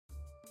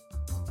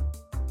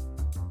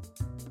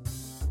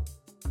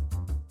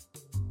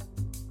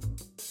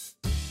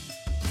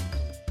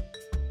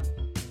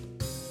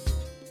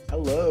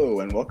Hello,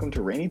 and welcome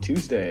to Rainy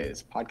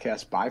Tuesdays,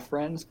 podcast by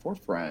friends for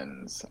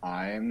friends.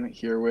 I'm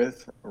here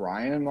with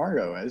Ryan and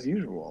Margot, as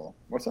usual.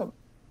 What's up?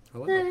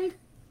 Hello. Hey.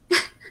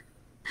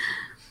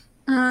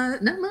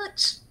 Not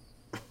much.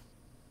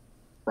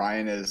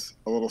 Ryan is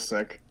a little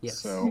sick, Yes.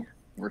 so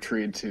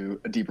retreat to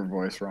a deeper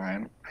voice,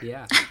 Ryan.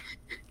 Yeah.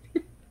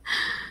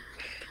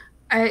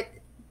 I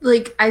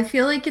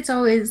feel like it's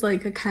always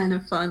like a kind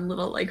of fun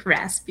little like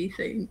raspy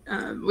thing,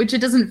 which it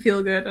doesn't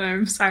feel good. And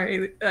I'm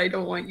sorry, I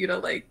don't want you to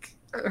like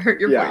hurt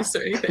your Yeah. voice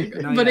or anything,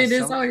 No, but yeah, it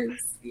is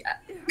always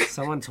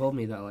Someone told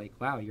me that, like,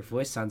 wow, your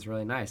voice sounds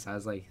really nice. I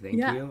was like, thank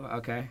Yeah. you.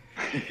 Okay.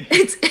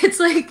 It's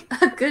like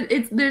a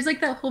good. There's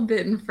like that whole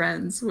bit in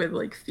Friends with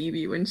like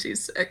Phoebe when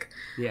she's sick,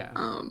 Yeah.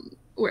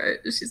 where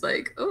she's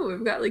like, "Oh,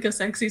 I've got like a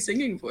sexy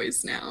singing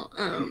voice now."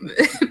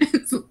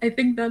 I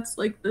think that's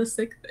like the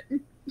sick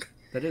thing.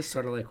 That is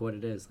sort of like what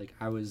it is. Like,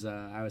 I was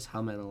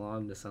humming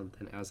along to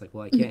something. I was like,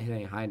 well, I can't hit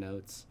any high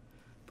notes,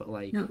 but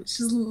like, No, it's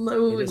just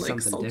low it and is like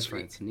something sultry.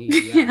 different. It's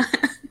neat. Yeah.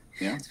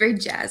 Yeah. It's very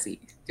jazzy,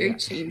 very Yeah.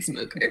 chain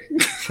smoker.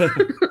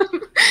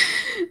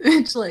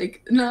 It's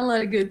like not a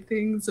lot of good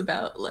things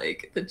about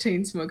like the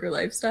chain smoker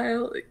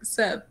lifestyle,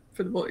 except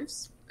for the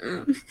voice.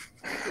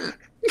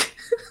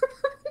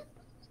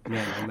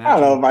 Man, I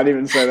don't know if I'd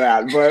even say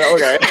that, but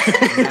okay.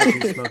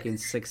 Imagine smoking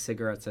 6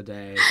 cigarettes a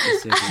day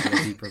just so you can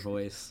get a deeper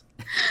voice.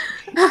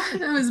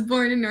 I was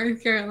born in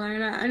North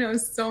Carolina. I know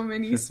so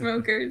many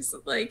smokers.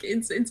 Like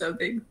it's a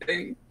big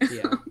thing.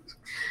 Yeah.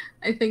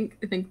 I think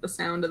the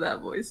sound of that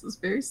voice is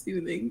very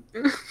soothing.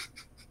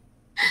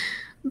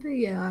 But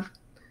yeah,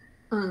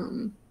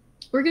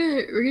 we're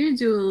gonna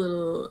do a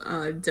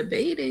little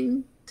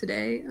debating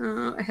today.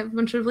 I have a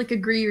bunch of like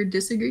agree or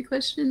disagree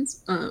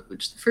questions.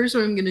 Which the first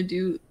one I'm gonna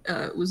do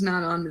was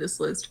not on this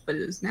list, but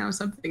it is now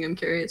something I'm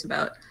curious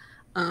about.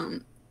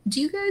 Do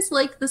you guys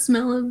like the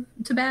smell of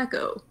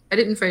tobacco? I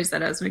didn't phrase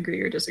that as an agree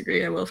or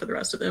disagree. I will for the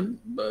rest of them,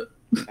 but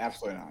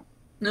Absolutely not.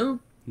 no.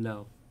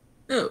 No.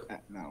 Oh,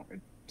 No, it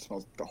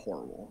smells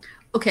horrible.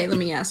 okay. Let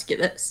me ask you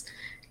this: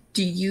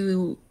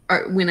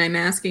 when I'm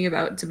asking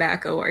about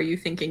tobacco, are you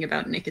thinking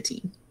about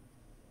nicotine?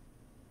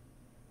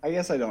 I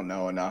guess I don't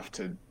know enough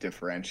to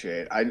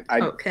differentiate. I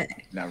Okay.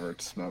 never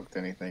smoked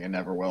anything and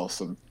never will,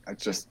 so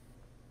it's just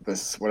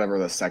this whatever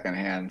the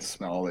secondhand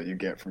smell that you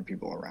get from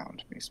people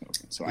around me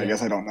smoking. So I Yeah.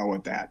 guess I don't know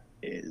what that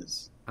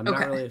is. I'm Okay.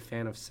 not really a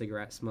fan of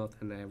cigarette smoke,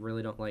 and I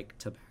really don't like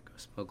tobacco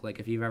smoke. Like,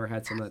 if you've ever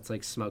had someone that's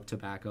like smoked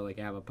tobacco, like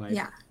have a pipe,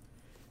 Yeah.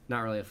 not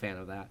really a fan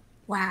of that.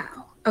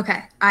 Wow.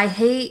 Okay. I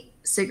hate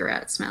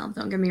cigarette smell.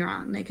 Don't get me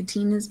wrong.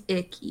 Nicotine is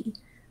icky.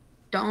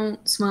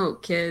 Don't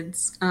smoke,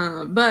 kids.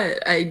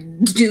 But I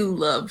do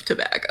love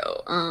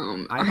tobacco.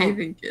 I I don't-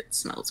 think it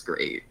smells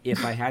great.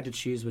 If I had to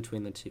choose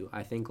between the two,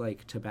 I think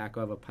like tobacco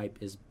out of a pipe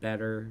is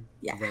better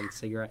Yeah. than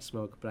cigarette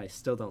smoke, but I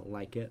still don't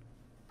like it.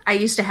 I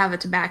used to have a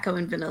tobacco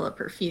and vanilla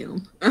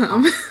perfume.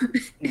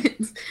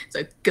 It's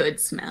a good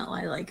smell.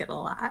 I like it a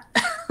lot.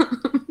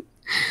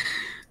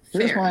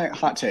 Here's Fair. my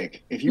hot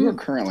take. If you are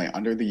currently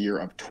under the year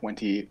of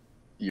 20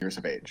 years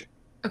of age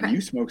Okay. and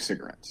you smoke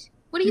cigarettes,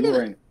 What are you you are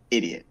doing? an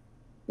idiot.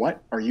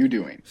 What are you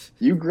doing?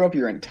 You grew up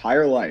your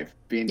entire life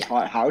being Yeah.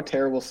 taught how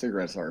terrible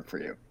cigarettes are for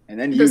you. And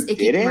then you Those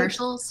icky did it?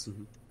 commercials?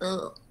 Mhm.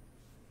 Ugh.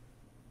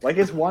 Like,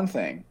 it's one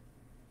thing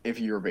if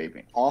you're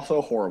vaping.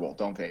 Also horrible.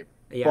 Don't vape.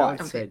 Yeah, I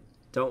But would say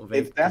don't vape.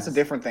 if that's a 'cause-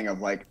 different thing of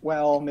like,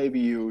 well, maybe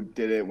you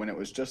did it when it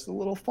was just a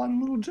little fun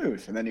little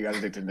juice and then you got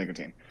addicted to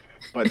nicotine.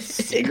 But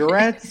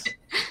cigarettes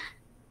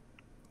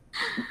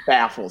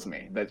baffles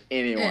me that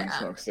anyone Yeah.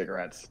 smokes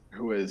cigarettes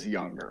who is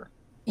younger.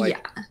 Like,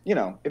 Yeah. you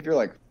know, if you're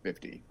like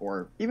 50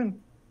 or even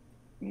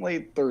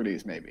late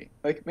 30s, maybe.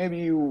 Like, maybe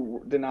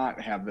you did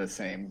not have the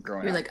same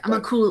growing You're up. like, I'm a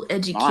but cool,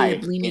 edgy my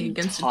kid leaning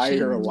against a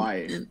entire chain.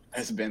 life And-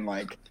 has been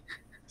like,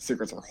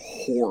 cigarettes are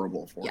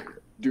horrible for Yeah. you.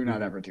 Do not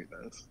Mhm. ever do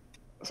this.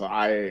 So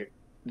I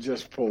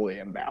just fully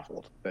am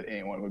baffled that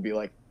anyone would be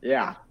like,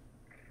 yeah,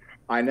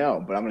 I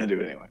know, but I'm going to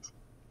do it anyways.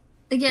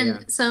 Again, Yeah.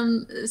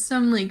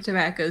 some like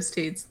tobacco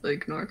states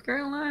like North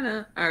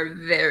Carolina are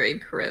very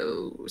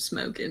pro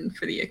smoking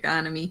for the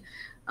economy.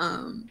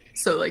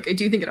 So like I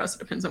do think it also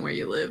depends on where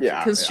you live.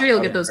 Yeah, Because yeah, sure you'll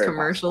that's get those very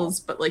commercials,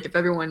 but like if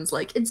everyone's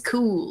like it's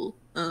cool,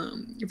 you're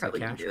it's a probably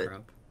gonna cash do it.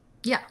 grab.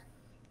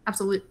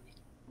 Absolutely.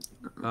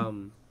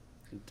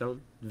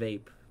 Don't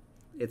vape.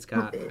 It's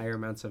got vape. higher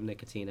amounts of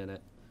nicotine in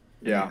it,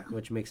 Yeah.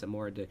 which makes it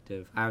more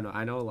addictive. I don't know.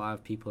 I know a lot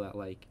of people that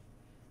like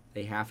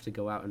they have to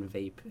go out and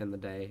vape in the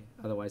day,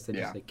 otherwise they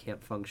just Yeah. like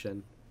can't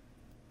function,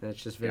 and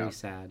it's just very Yeah.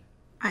 sad.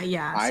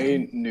 Yeah. I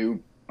same.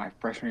 knew my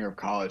freshman year of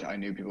college, I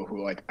knew people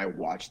who like I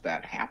watched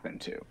that happen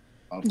to.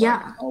 Of like,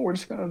 Yeah. oh, we're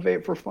just gonna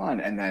vape for fun,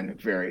 and then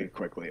very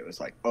quickly it was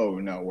like, oh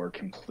no, we're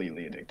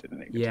completely addicted to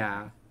nicotine.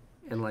 Yeah,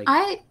 and like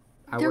I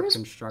I there work was-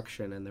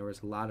 construction, and there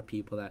was a lot of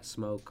people that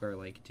smoke or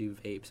like do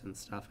vapes and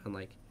stuff, and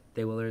like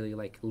they will literally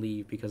like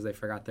leave because they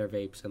forgot their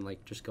vapes and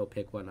like just go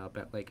pick one up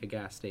at like a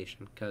gas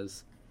station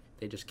because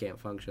they just can't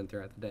function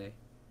throughout the day.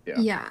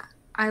 Yeah,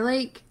 I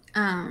like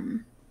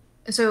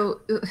so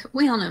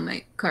we all know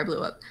my car blew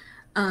up.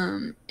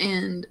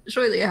 And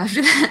shortly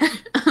after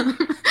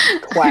that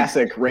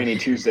Classic Rainy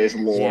Tuesdays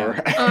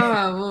lore.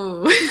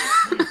 Oh.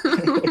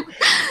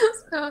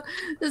 So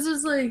this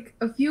was like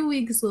a few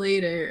weeks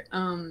later.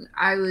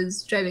 I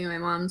was driving my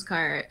mom's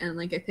car and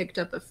like I picked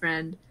up a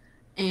friend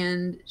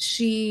and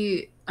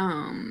she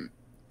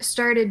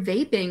started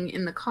vaping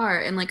in the car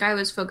and like I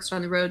was focused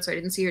on the road so I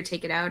didn't see her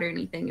take it out or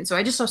anything. And so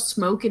I just saw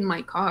smoke in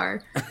my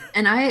car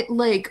and I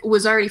like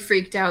was already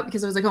freaked out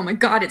because I was like, oh my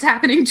God, it's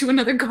happening to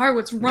another car.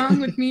 What's wrong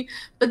with me?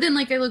 But then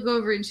like I look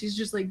over and she's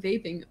just like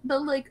vaping.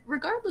 But like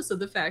regardless of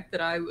the fact that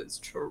I was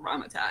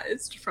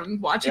traumatized from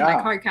watching my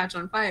car catch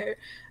on fire,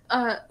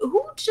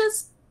 who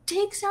just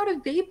takes out a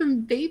vape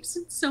and vapes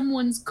in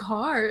someone's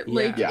car?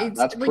 Like it's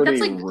that's like that's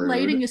like rude.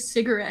 lighting a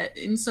cigarette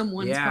in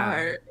someone's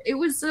car. It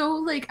was so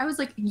like I was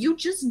like, you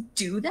just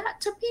do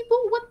that to people?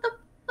 What the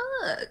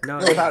fuck? No,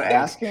 without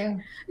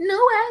asking? No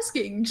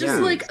asking.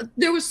 Just like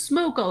there was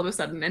smoke all of a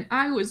sudden and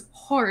I was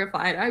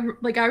horrified. I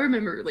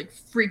remember like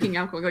freaking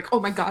out going like, oh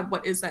my God,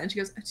 what is that? And she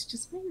goes, it's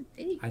just my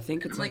vape. I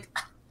think it's like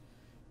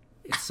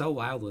it's so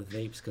wild with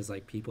vapes because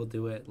like people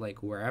do it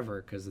like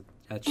wherever because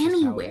that's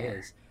just how it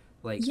is.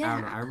 Like I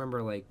don't know. I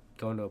remember like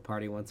going to a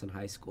party once in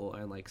high school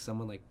and like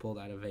someone like pulled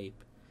out a vape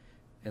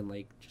and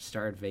like just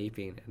started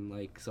vaping and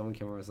like someone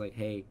came over and was like,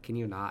 hey, can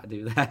you not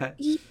do that?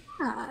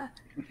 Yeah.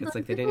 It's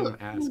like they didn't even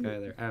ask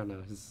either. I don't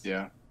know.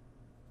 Yeah.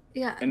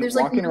 And there's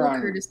like no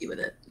courtesy with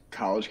it.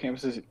 College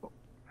campuses,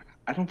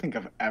 I don't think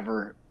I've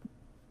ever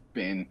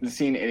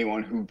seen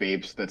anyone who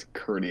vapes that's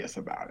courteous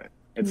about it.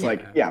 It's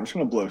like, I'm just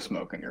going to blow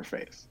smoke in your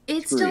face.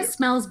 It still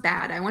smells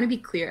bad. I want to be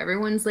clear.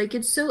 Everyone's like,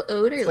 it's so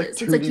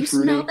odorless. It's like you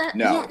fruity. smell that?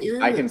 No,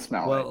 I can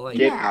smell it. Like,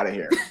 get out of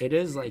here. It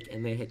is like,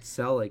 and they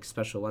sell like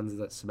special ones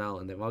that smell,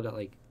 and they've all got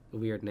like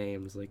weird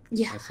names. Like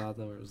I saw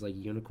them where it was like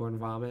unicorn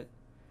vomit.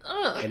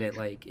 Ugh. And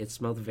it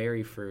smelled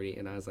very fruity,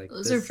 and I was like,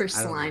 those are for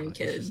slime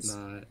kids. It's just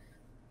not...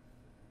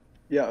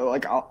 Yeah,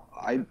 like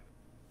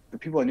the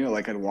people I knew,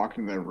 like I'd walk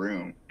into their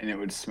room and it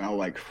would smell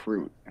like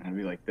fruit, and I'd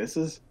be like,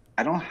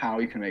 I don't know how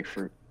you can make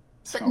fruit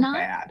smell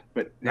bad,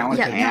 but now it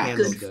can.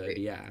 Good.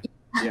 Yeah.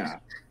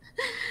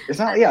 It's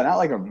not not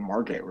like a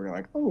market where you're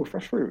like, oh,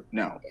 fresh fruit.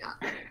 No.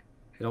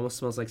 It almost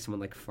smells like someone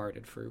like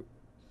farted fruit.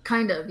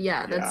 Kind of,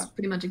 that's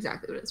pretty much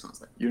exactly what it smells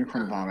like.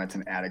 Unicorn vomit's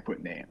an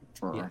adequate name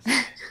for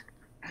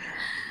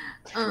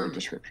a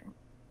description.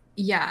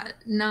 I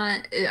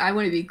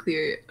want to be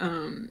clear.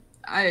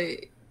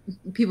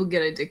 People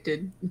get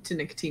addicted to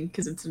nicotine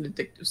because it's an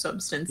addictive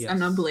substance. Yes. I'm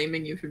not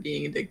blaming you for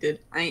being addicted.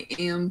 I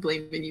am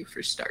blaming you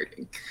for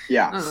starting.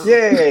 Yeah.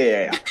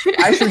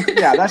 That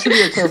should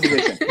be a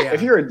clarification.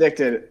 If you're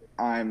addicted,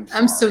 I'm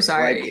so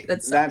sorry.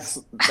 Like,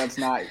 that's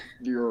not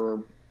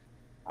your.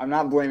 I'm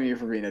not blaming you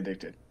for being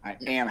addicted. I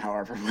am,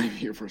 however, blaming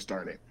you for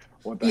starting.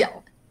 What the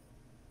hell?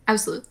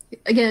 Absolutely.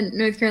 Again,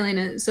 North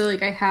Carolina. So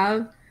like I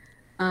have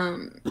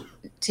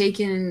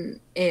taken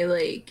a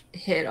like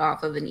hit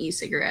off of an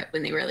e-cigarette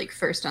when they were like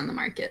first on the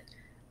market.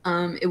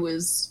 It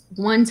was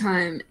one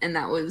time, and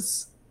that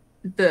was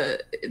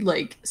the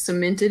like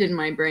cemented in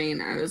my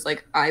brain. I was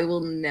like, I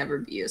will never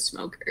be a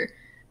smoker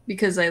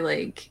because I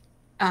like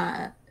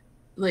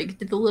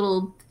did the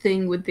little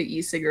thing with the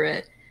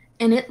e-cigarette,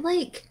 and it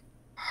like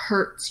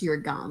hurts your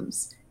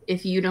gums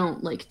if you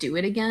don't like do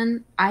it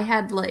again. I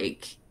had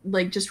like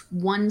just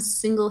one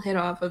single hit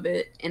off of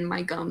it and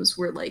my gums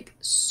were like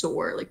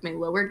sore, like my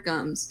lower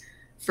gums,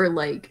 for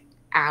like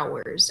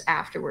hours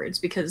afterwards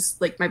because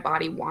like my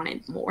body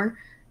wanted more,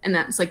 and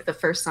that's like the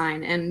first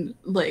sign. And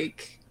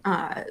like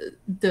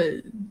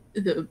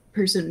the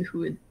person who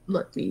would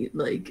let me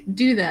like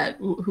do that,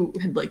 who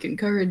had like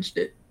encouraged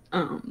it,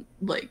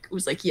 like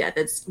was like, yeah,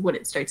 that's what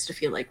it starts to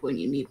feel like when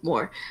you need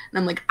more. And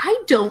I'm like,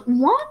 I don't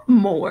want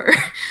more.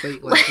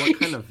 Wait, like what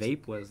kind of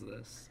vape was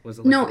this? Was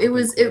it like no, it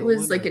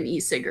was like an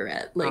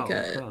e-cigarette, like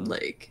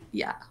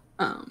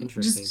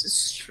just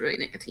straight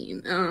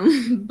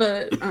nicotine.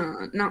 But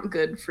not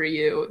good for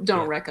you.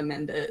 Don't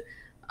recommend it.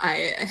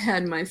 I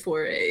had my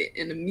foray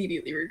and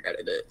immediately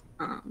regretted it.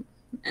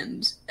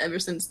 And ever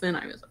since then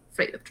I was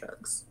afraid of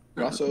drugs.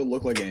 You also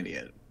look like an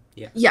idiot.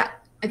 Yeah.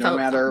 No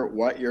matter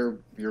what your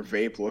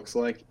vape looks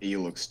like,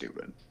 you look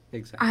stupid.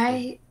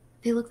 Exactly.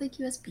 They look like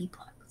USB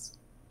plugs.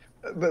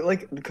 But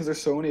like, because there's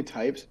so many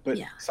types, but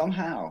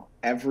somehow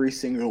every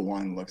single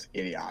one looks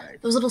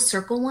idiotic. Those little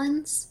circle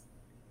ones?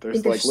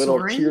 There's like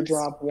little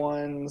teardrop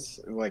ones.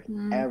 Like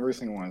every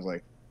single one is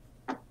like,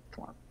 come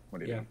on,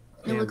 what are you doing?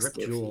 It looks Rip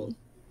Juul.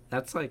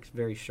 That's like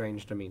very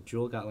strange to me.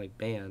 Juul got like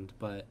banned,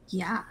 but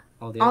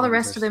all the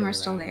rest of them are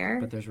still there.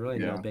 But there's really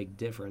no big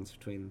difference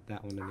between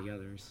that one and the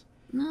others.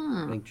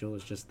 No. I think Juul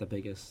is just the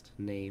biggest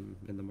name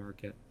in the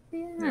market.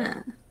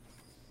 Yeah.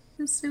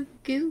 It's so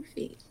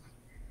goofy.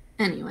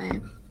 Anyway,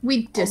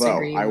 we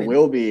disagree. Although I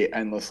will be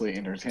endlessly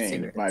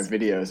entertained by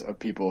videos of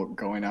people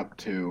going up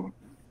to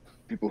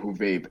people who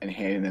vape and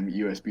handing them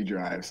USB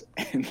drives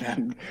and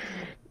then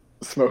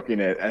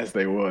smoking it as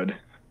they would.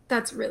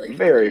 That's really funny.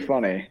 Very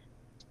funny.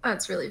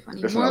 That's really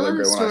funny. There's another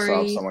good one I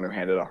saw of someone who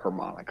handed a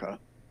harmonica.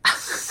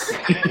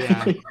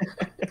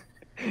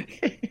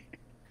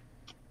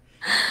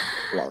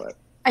 Love it.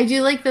 I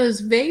do like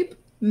those vape.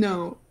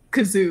 No,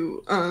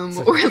 kazoo,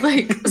 or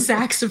like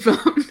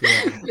saxophone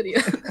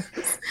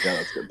videos. Yeah,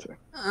 that's good too.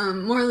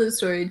 Moral of the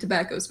story: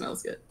 tobacco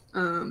smells good.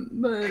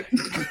 But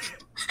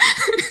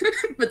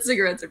but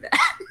cigarettes are bad.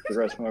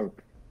 Cigarettes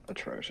smoke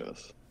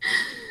atrocious.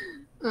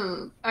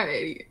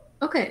 Alrighty.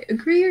 Okay,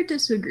 agree or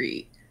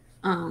disagree?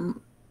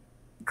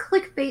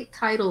 Clickbait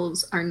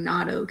titles are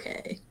not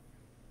okay.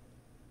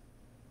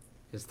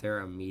 Is there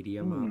a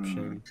medium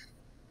option?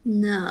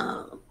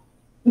 No.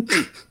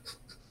 Then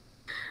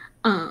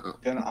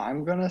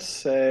I'm gonna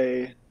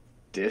say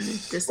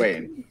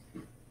wait.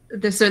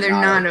 So they're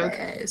not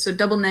okay. So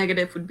double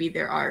negative would be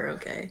there are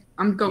okay.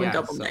 I'm going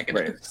double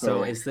negative. Right,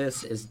 so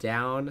is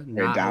down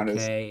not down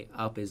okay,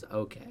 up is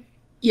okay.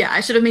 Yeah,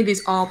 I should have made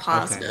these all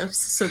positives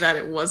so that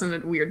it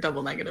wasn't a weird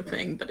double negative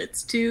thing, but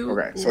it's too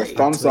okay. So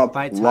thumbs up,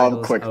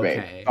 love clickbait.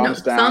 Okay.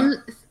 Thumbs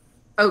down.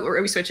 Oh,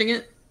 are we switching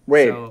it?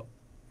 Wait, so,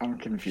 I'm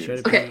confused. Should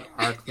it be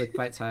our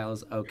clickbait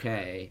titles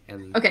okay?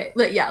 And okay,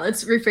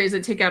 let's rephrase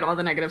it. Take out all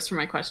the negatives from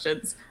my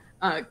questions.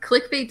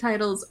 Clickbait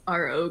titles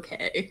are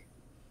okay.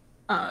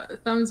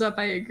 Thumbs up,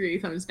 I agree.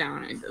 Thumbs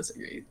down, I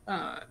disagree.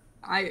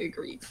 I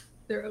agree.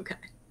 They're okay.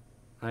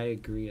 I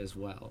agree as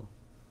well.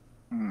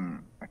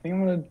 I think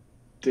I'm gonna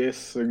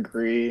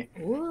disagree.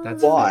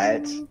 That's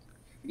but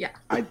yeah,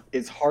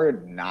 it's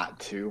hard not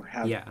to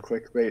have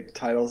clickbait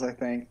titles, I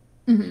think.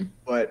 Mm-hmm.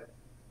 But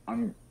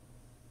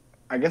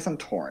I guess I'm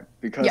torn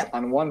because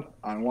on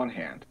one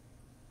hand,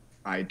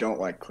 I don't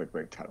like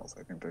clickbait titles.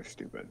 I think they're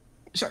stupid.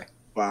 Sure.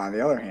 But on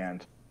the other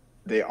hand,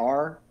 they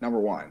are, number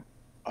one,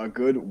 a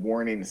good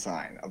warning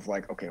sign of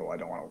like, okay, well, I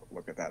don't want to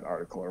look at that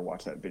article or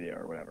watch that video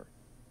or whatever.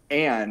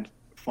 And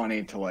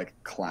funny to like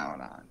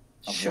clown on.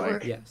 Of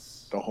like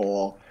the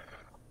whole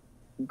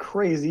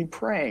crazy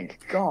prank,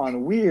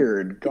 gone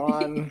weird,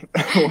 gone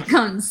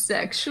gone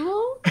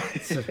sexual.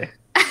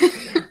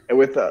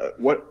 With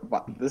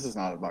this is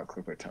not about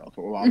clickbait titles,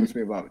 but what bothers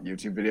me about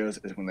YouTube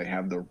videos is when they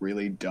have the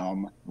really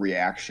dumb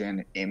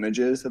reaction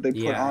images that they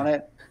put on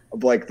it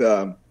of like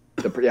the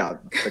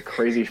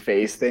crazy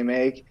face they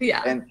make.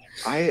 Yeah. And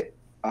I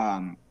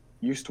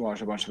used to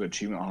watch a bunch of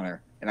Achievement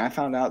Hunter, and I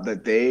found out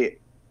that they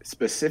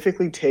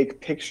specifically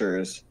take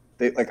pictures.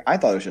 I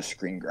thought it was just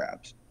screen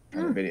grabs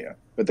from the video,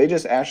 but they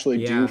just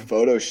actually do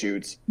photo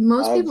shoots.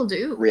 Most people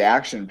do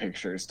reaction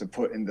pictures to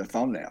put in the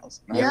thumbnails.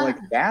 And I was like,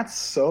 that's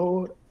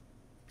so,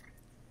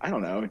 I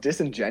don't know,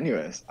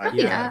 disingenuous. I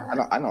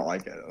don't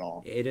like it at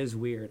all. It is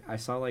weird. I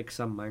saw like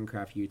some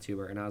Minecraft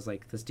YouTuber, and I was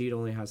like, this dude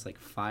only has like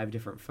 5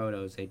 different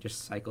photos. And he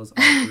just cycles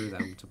all through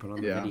them to put on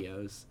the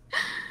videos,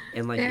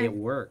 and like it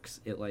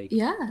works. It like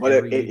but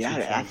it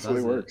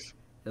absolutely works.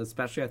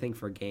 Especially I think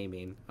for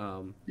gaming.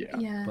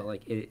 But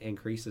like it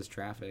increases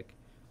traffic.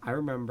 I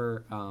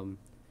remember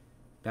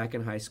back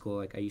in high school,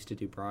 like I used to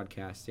do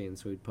broadcasting,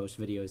 so we'd post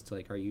videos to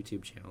like our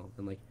YouTube channel,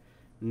 and like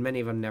many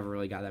of them never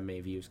really got that many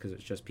views because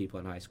it's just people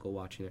in high school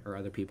watching it or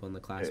other people in the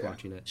class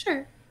watching it.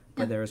 Sure.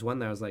 But there was one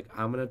that I was like,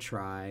 I'm gonna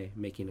try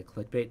making a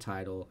clickbait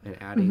title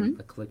and adding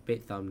a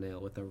clickbait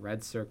thumbnail with a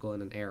red circle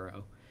and an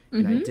arrow,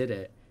 and I did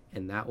it.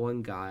 And that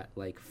one got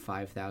like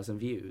 5,000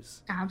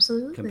 views.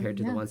 Absolutely. Compared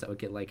to the ones that would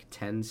get like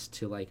 10s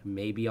to like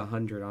maybe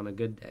 100 on a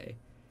good day.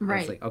 Right.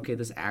 And it's like, okay,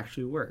 this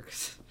actually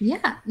works.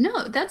 Yeah.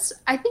 No,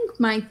 I think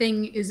my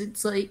thing is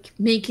it's like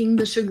making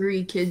the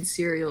sugary kid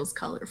cereals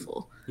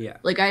colorful. Yeah.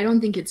 Like, I don't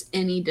think it's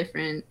any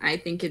different. I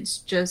think it's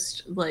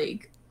just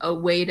like a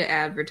way to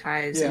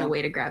advertise and a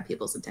way to grab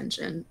people's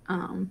attention.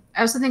 I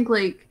also think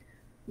like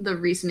the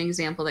recent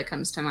example that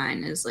comes to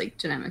mind is like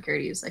Jennette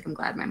McCurdy's like, I'm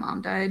Glad My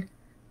Mom Died.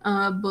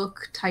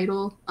 Book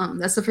title.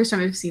 That's the first time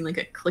I've seen like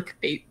a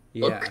clickbait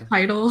book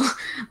title.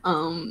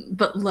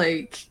 But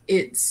like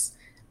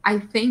I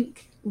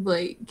think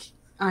like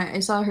I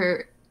saw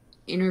her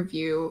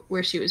interview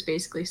where she was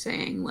basically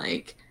saying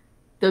like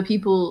the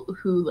people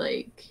who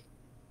like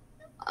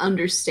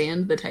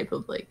understand the type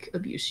of like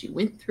abuse she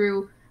went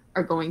through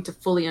are going to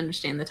fully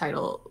understand the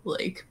title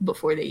like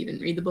before they even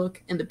read the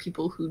book, and the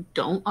people who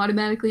don't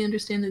automatically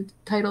understand the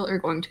title are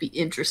going to be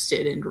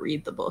interested and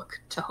read the book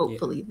to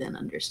hopefully then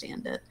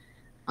understand it.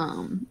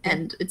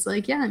 And it's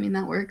like, I mean,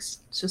 that works.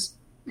 It's just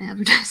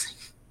advertising.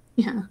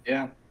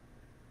 Yeah.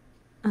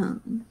 I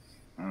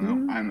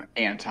don't know. I'm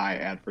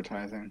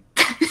anti-advertising.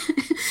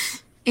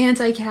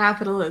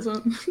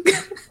 Anti-capitalism.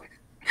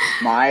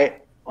 My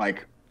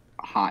like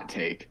hot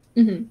take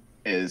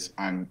is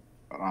I'm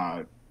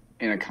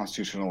in a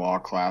constitutional law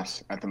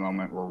class at the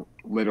moment. We're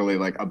literally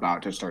like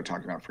about to start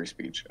talking about free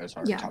speech as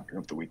our topic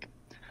of the week.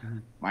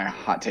 My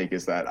hot take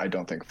is that I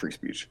don't think free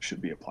speech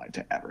should be applied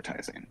to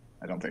advertising.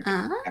 I don't think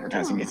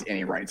advertising gets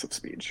any rights of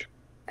speech.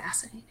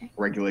 Fascinating.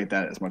 Regulate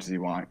that as much as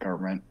you want,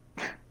 government.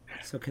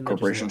 So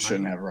corporations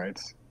shouldn't have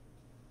rights.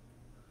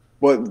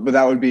 But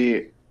that would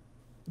be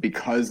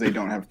because they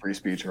don't have free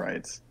speech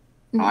rights.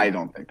 I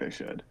don't think they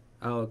should.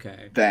 Oh,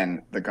 okay.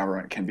 Then the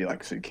government can be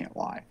like, so you can't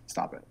lie.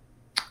 Stop it.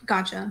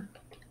 Gotcha.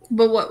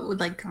 But what would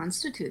like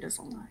constitute as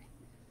a lie?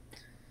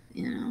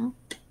 You know?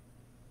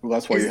 Well,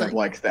 that's why you have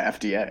like the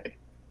FDA.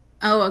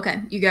 Oh,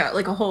 okay. You got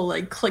like a whole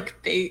like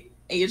clickbait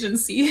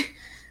agency,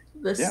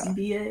 the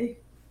CBA.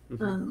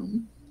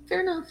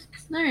 fair enough.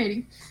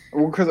 Alrighty.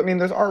 Well, because I mean,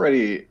 there's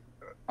already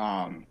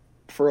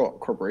for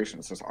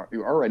corporations,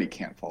 you already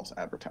can't false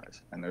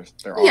advertise, and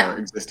there are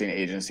existing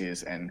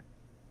agencies and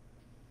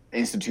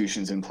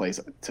institutions in place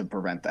to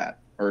prevent that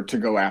or to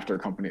go after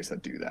companies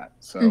that do that.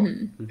 So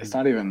it's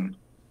not even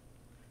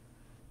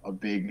a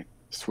big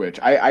switch.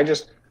 I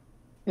just,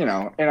 in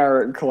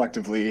our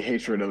collectively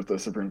hatred of the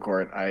Supreme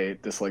Court, I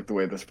dislike the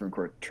way the Supreme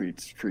Court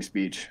treats free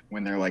speech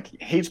when they're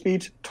like, hate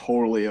speech,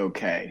 totally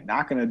okay.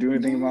 Not going to do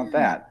anything about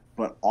that.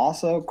 But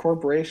also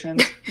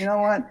corporations, you know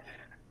what?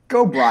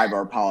 Go bribe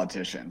our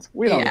politicians.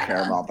 We don't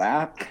care about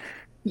that.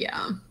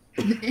 Yeah.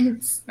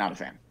 It's not a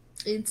fan.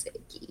 It's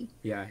icky.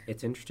 Yeah,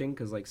 it's interesting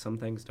because like some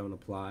things don't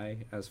apply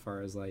as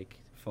far as like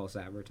false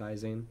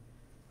advertising.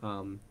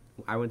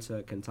 I went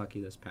to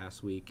Kentucky this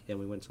past week and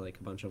we went to like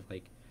a bunch of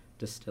like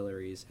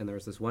distilleries, and there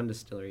was this one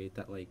distillery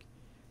that like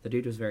the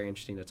dude was very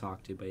interesting to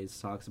talk to, but he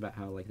talks about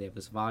how like they have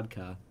this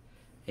vodka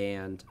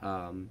and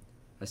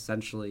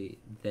essentially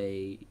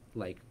they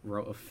like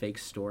wrote a fake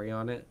story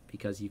on it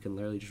because you can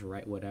literally just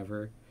write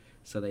whatever.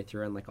 So they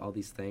threw in like all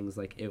these things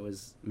like it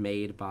was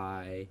made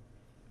by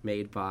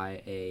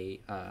a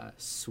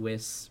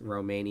Swiss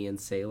Romanian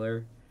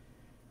sailor,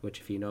 which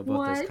if you know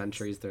both those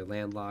countries, they're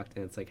landlocked,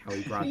 and it's like how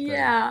he brought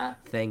the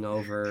thing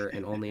over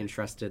and only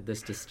entrusted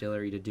this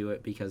distillery to do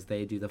it because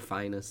they do the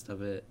finest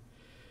of it.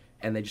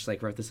 And they just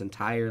like wrote this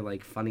entire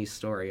like funny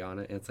story on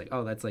it, and it's like,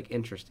 oh, that's like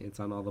interesting,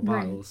 it's on all the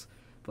bottles.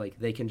 But like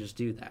they can just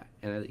do that.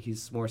 And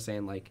he's more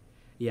saying like,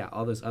 yeah,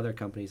 all those other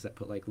companies that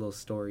put like little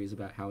stories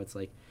about how it's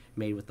like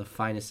made with the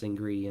finest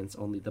ingredients,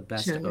 only the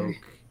best oak.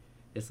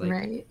 It's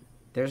like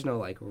there's no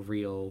like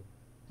real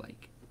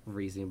like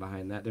reason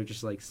behind that. They're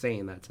just like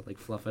saying that to like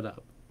fluff it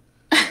up.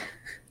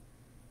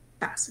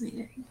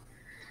 Fascinating.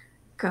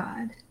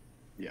 God.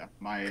 Yeah,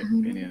 my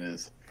opinion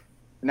is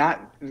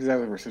not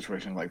exactly for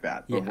situations like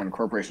that, but when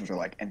corporations are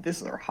like, and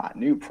this is our hot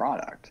new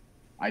product,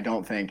 I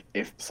don't think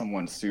if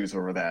someone sues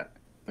over that,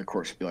 the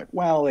court should be like,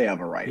 well, they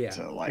have a right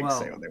to like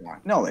say what they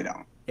want. No, they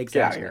don't.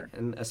 Exactly.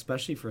 And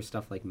especially for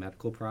stuff like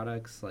medical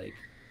products, like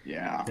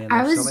man,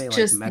 there's so many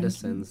like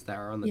medicines that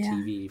are on the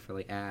TV for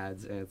like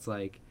ads, and it's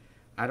like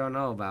I don't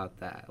know about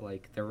that.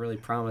 Like they're really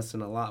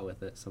promising a lot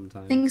with it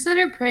sometimes. Things that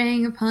are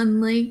preying upon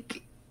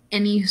like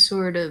any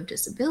sort of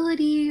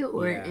disability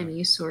or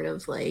any sort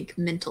of like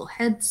mental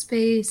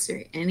headspace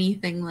or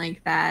anything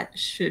like that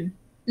should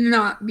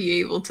not be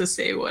able to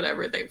say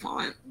whatever they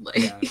want.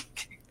 Like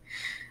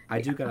I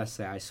do gotta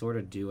say, I sort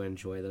of do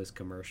enjoy those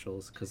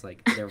commercials because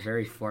like they're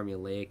very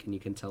formulaic, and you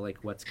can tell like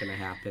what's gonna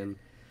happen.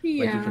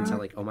 Yeah. Like you can tell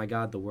like, oh my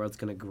god, the world's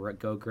gonna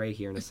go gray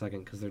here in a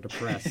second because they're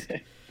depressed.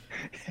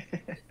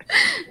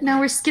 Now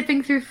we're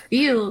skipping through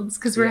fields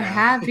because we're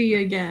happy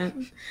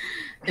again,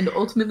 and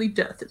ultimately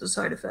death is a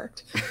side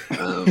effect.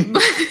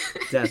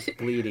 Death,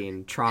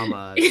 bleeding,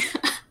 trauma,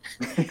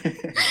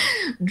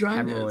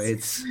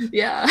 hemorrhoids.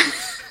 Yeah.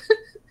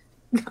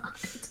 God.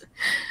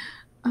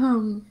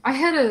 I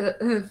had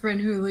a friend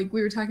who like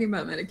we were talking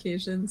about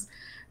medications,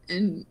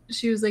 and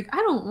she was like, I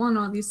don't want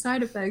all these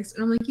side effects,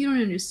 and I'm like, you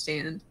don't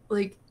understand.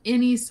 Like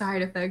any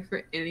side effect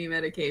for any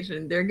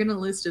medication, they're gonna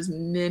list as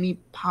many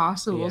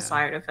possible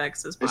side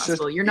effects as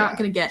possible. You're not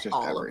gonna get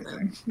all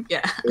everything. Of them.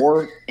 Yeah.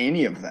 Or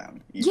any of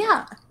them. Even.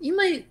 Yeah. You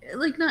might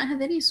like not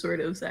have any sort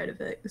of side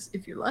effects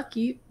if you're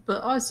lucky,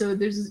 but also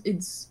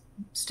it's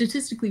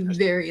statistically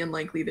very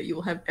unlikely that you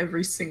will have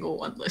every single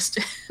one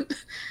listed.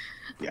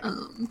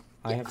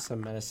 I have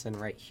some medicine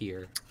right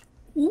here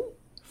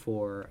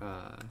for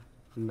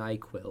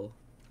NyQuil.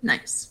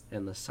 Nice.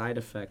 And the side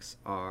effects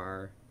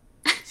are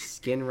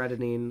skin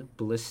reddening,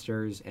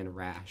 blisters, and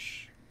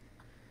rash.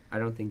 I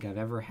don't think I've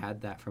ever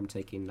had that from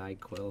taking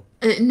NyQuil.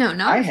 No,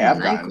 not I have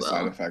NyQuil. gotten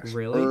side effects.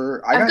 Really?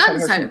 I've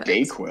gotten side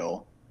effects from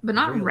Dayquil. But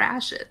not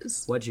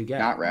rashes. What'd you get?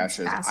 Not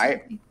rashes.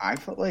 I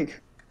felt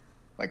like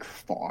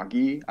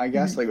foggy, I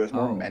guess. Like it was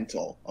more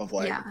mental of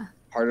like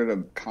harder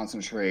to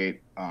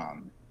concentrate.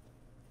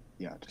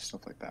 Just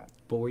stuff like that.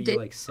 But were you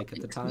like sick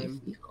at the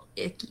time?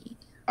 Icky.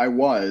 I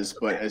was,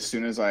 but as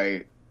soon as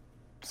I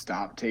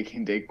stopped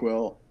taking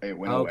Dayquil, it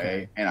went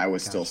away, and I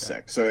was still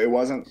sick. So it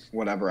wasn't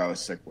whatever I was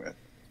sick with.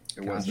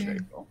 It was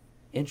Dayquil.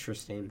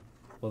 Interesting.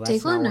 Well,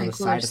 that's not one of the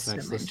side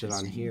effects listed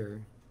on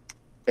here.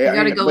 You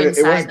gotta go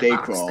inside the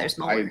box. There's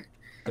more. I mean,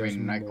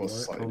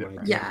 NyQuil's slightly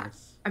different. Yeah.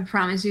 I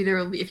promise you there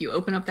will be, if you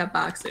open up that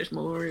box, there's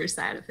more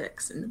side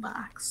effects in the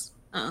box.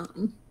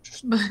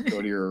 Just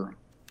go to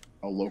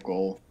a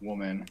local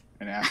woman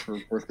and ask for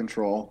birth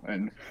control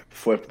and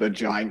flip the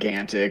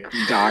gigantic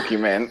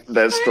document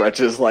that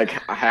stretches like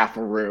half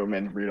a room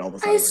and read all the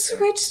I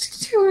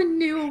switched to a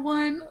new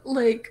one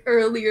like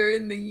earlier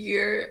in the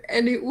year,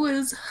 and it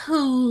was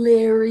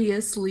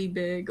hilariously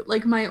big.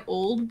 Like my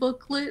old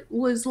booklet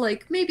was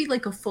like maybe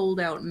like a fold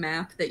out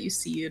map that you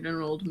see in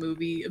an old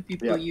movie of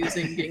people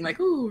using, being like,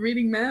 oh,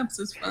 reading maps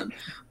is fun.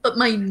 But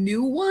my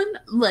new one,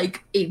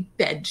 like a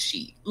bed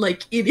sheet.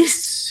 Like it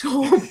is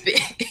so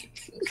big.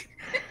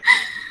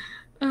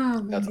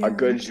 Oh, That's a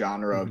good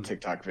genre of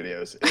TikTok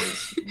videos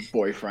is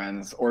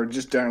boyfriends or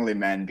just generally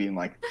men being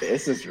like,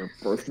 "This is your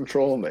birth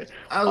control," and they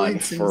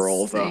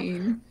unfurl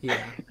the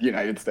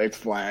United States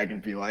flag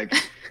and be like,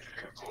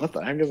 "What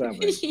the heck is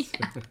happening?"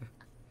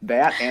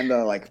 That and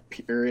the like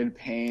period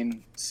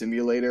pain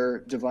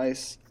simulator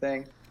device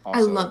thing. Also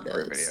I love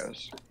those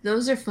videos.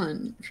 Those are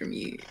fun for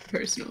me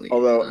personally.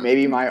 Although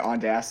maybe my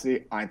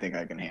audacity, I think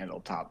I can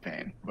handle top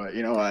pain, but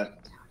you know what?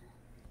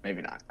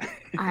 Maybe not.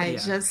 I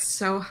just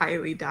so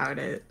highly doubt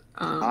it.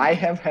 I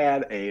have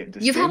had a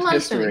distinct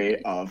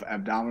history of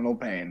abdominal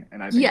pain,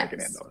 and I think I can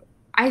handle it.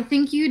 I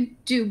think you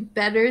do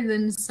better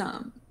than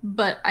some,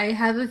 but I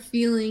have a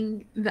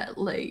feeling that,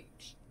 like,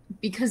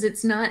 because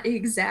it's not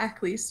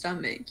exactly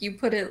stomach, you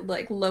put it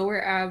like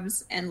lower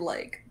abs and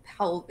like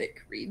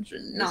pelvic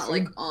region, not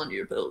like on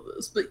your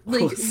pelvis, but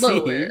like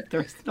lower.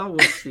 There's no we'll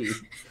see.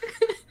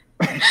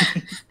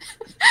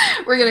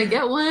 We're gonna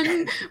get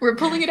one. We're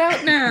pulling it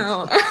out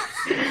now.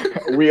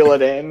 Wheel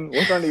it in.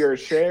 Look under your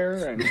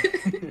chair, and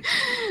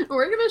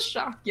we're gonna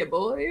shock you,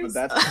 boys.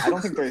 But I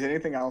don't think there's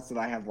anything else that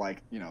I have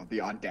like the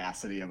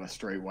audacity of a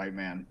straight white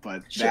man.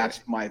 But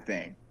that's my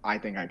thing. I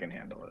think I can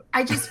handle it.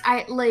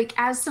 I like,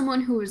 as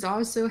someone who has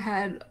also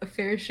had a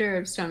fair share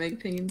of stomach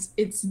pains,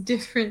 it's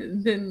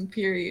different than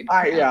period.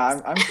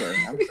 I'm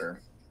sure.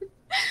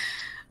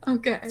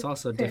 Okay. It's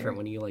also different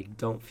when you like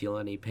don't feel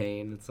any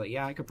pain. It's like,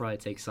 yeah, I could probably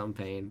take some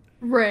pain.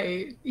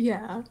 Right.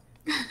 Yeah.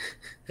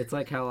 It's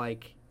like how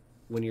like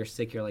when you're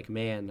sick, you're like,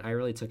 man, I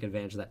really took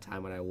advantage of that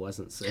time when I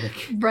wasn't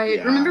sick. Right.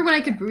 Yeah. Remember when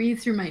I could breathe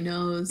through my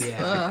nose?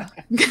 Yeah.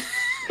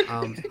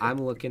 I'm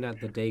looking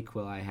at the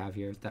Dayquil I have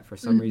here that for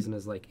some reason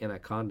is like in a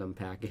condom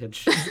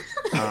package.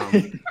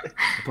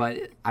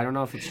 But I don't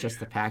know if it's just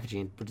the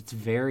packaging, but it's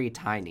very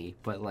tiny.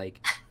 But like,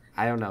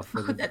 I don't know.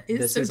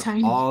 This is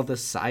tiny. All the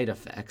side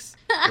effects.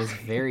 It's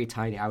very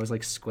tiny. I was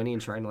like squinting,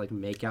 trying to like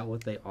make out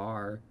what they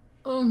are.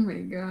 Oh my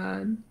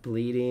god.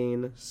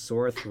 Bleeding,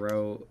 sore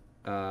throat,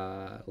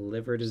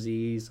 liver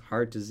disease,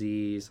 heart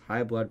disease,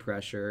 high blood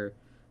pressure,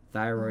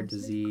 thyroid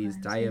disease,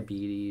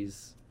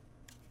 diabetes.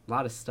 A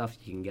lot of stuff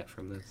you can get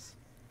from this.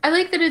 I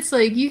like that it's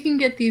like you can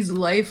get these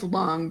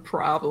lifelong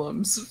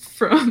problems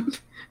from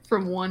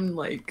one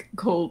like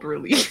cold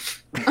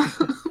relief.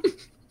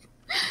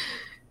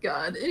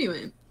 God.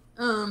 Anyway.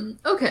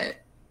 Okay.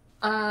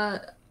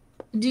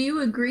 Do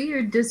you agree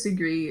or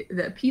disagree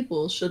that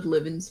people should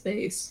live in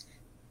space?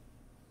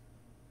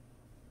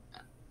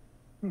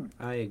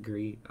 I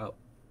agree. Oh,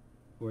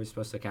 we're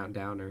supposed to count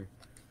down, or?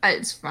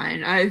 It's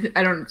fine. I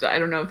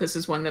don't know if this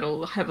is one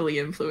that'll heavily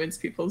influence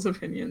people's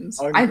opinions.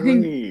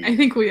 Agree. I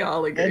think we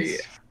all agree.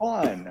 It's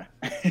fun.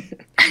 I think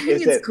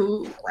it's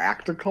cool.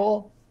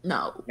 Practical?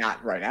 No.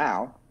 Not right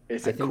now.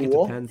 Is it cool? I think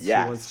it depends who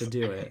wants to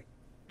do it.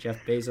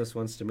 Jeff Bezos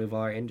wants to move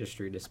all our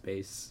industry to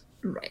space.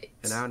 Right.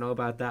 And I don't know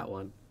about that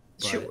one.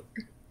 But... Sure.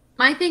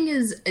 My thing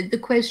is, the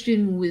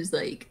question was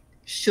like,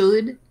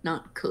 should,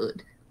 not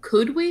could.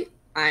 Could we?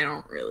 I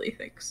don't really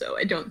think so.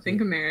 I don't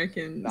think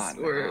Americans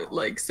or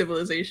like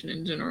civilization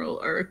in general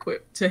are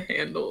equipped to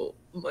handle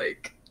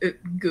like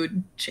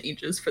good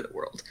changes for the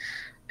world.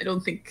 I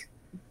don't think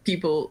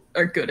people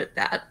are good at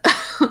that.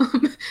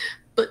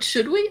 But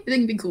should we? I think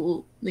it'd be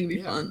cool. I think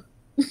it'd be fun.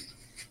 I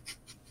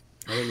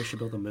think we should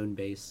build a moon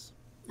base.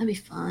 That'd be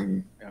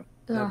fun. Yeah.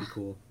 That'd be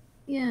cool.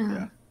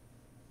 Yeah.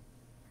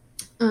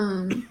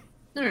 All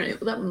right.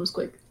 Well, that one was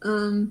quick.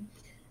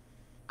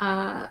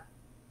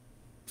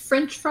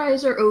 French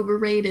fries are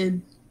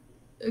overrated.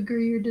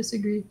 Agree or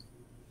disagree?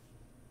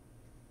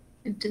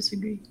 I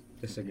disagree.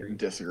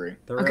 Disagree.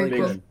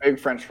 Okay, big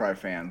French fry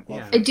fan.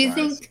 I do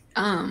think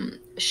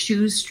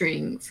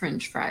shoestring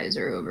French fries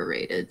are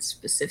overrated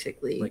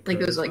specifically. Like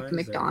those like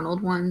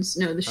McDonald's ones.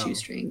 No, the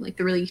shoestring. Like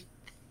the really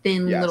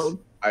thin little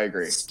I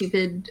agree.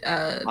 Stupid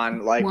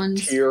on like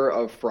ones. Tier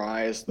of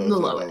fries, those are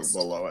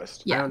the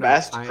lowest. Yeah.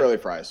 Best curly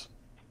fries.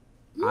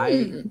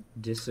 I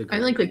disagree.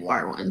 I like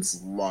bar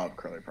ones. Love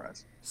curly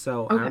fries.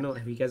 So I don't know.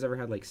 Have you guys ever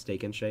had like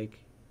Steak and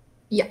Shake?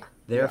 Yeah.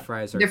 Their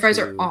fries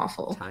are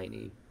awful.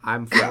 Tiny.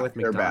 I'm fine with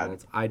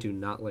McDonald's. I do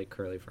not like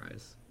curly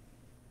fries.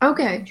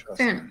 Okay,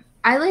 fair enough.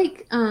 I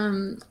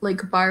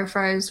like bar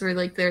fries where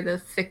like they're the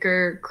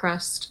thicker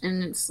crust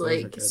and it's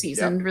like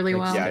seasoned really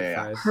well.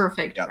 Yeah.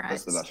 Perfect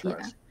fries. That's the best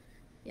fries.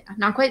 Yeah,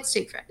 not quite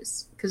steak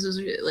fries because those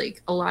are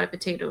like a lot of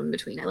potato in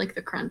between. I like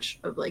the crunch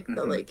of like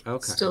the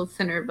still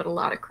thinner but a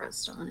lot of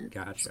crust on it.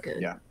 Gotcha. It's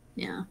good.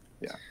 Yeah.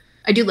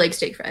 I do like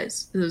steak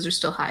fries. Those are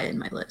still high in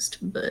my list,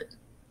 but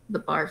the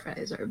bar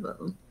fries are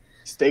low.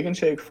 Steak and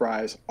Shake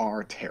fries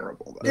are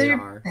terrible. Though.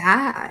 They're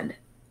bad.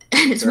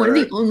 And it's one of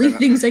the only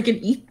things I can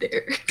eat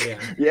there.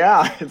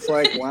 Yeah, it's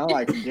like, well,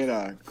 I can get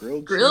a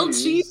grilled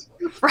cheese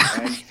and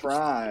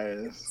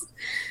fries.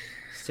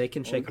 Steak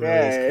and Shake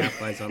really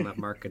capitalize on that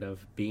market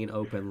of being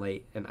open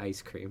late and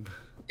ice cream.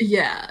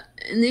 Yeah,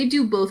 and they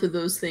do both of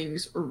those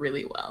things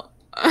really well.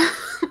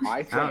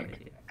 I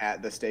think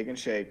at the Steak and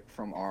Shake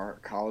from our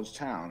college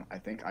town, I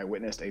think I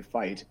witnessed a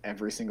fight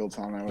every single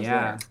time I was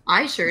there.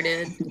 I sure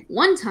did.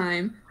 One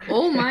time,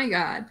 oh my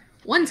god,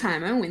 One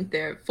time I went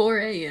there at 4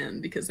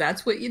 a.m. because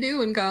that's what you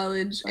do in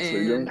college. That's what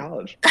you do in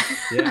college.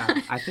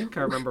 Yeah, I think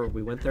I remember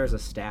we went there as a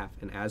staff,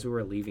 and as we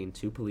were leaving,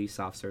 2 police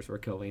officers were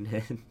going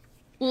in.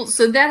 Well,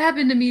 so that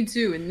happened to me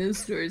too in this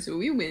story. So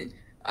we went,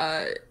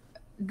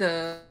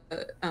 there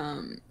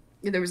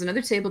was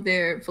another table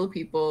there full of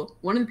people.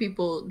 One of the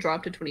people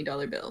dropped a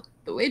 $20 bill.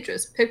 The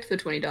waitress picked the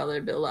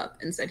 $20 bill up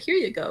and said, "Here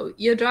you go,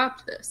 you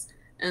dropped this."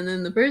 And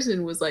then the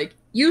person was like,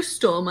 "You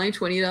stole my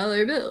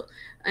 $20 bill."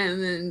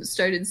 And then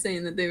started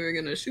saying that they were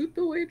gonna shoot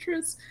the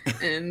waitress,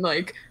 and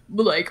like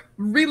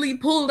really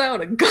pulled out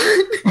a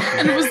gun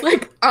and was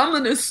like, "I'm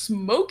gonna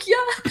smoke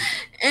ya."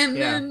 And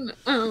then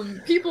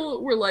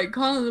people were like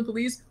calling the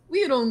police.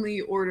 We had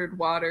only ordered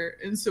water,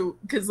 and so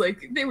because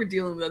like they were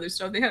dealing with other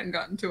stuff, they hadn't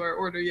gotten to our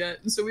order yet,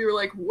 and so we were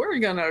like, "We're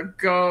gonna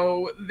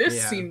go.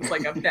 This seems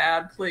like a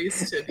bad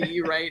place to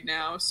be right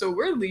now." So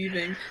we're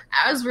leaving.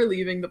 As we're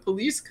leaving, the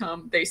police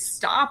come. They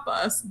stop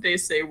us. They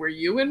say, "Were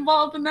you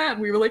involved in that?"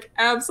 And we were like,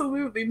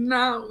 "Absolutely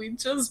not. We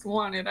just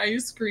wanted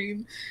ice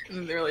cream." And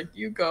then they're like,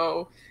 "You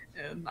go."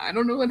 And I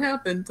don't know what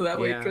happened to that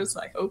waitress.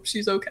 I hope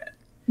she's okay.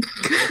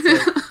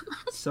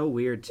 It's so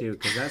weird too,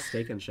 because that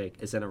Steak and Shake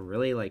is in a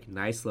really like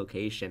nice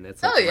location.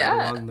 It's like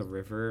right along the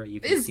river.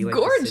 You can see like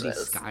gorgeous. the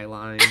city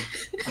skyline.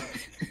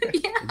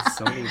 It's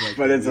so many, like,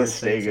 but it's a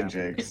Steak and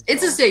Shake.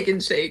 It's a Steak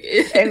and Shake.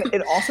 And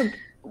it also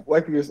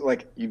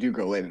like you do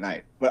go late at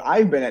night. But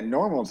I've been at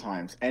normal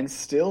times and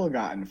still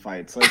gotten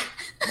fights. Like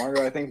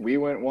Margot, I think we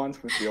went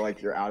once with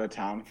your out of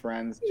town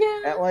friends.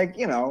 At like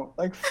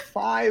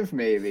 5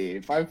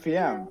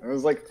 p.m. It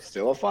was like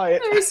still a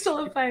fight. There was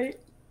still a fight.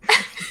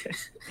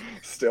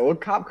 Still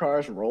cop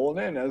cars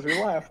rolling in as we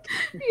left.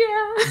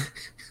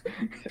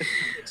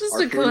 Just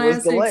our a food classic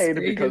was delayed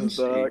Steak because and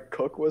the Shake.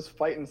 cook was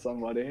fighting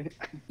somebody.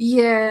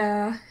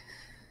 Yeah,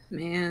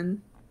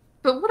 man.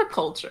 But what a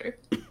culture.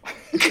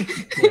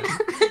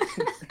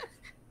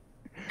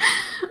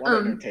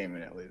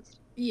 Entertainment at least.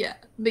 Yeah,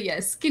 but yeah,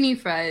 skinny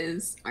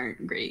fries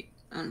aren't great.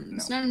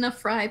 It's not enough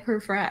fry per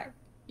fry,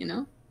 you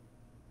know?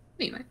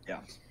 Anyway. Yeah.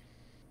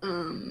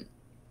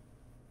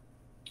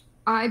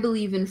 I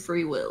believe in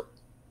free will.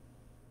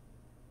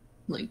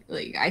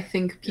 Like I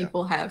think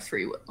people have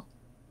free will.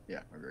 Yeah,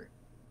 I agree.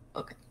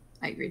 Okay,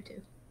 I agree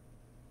too.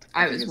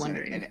 I was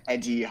wondering. An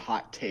edgy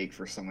hot take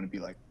for someone to be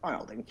like, "I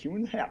don't think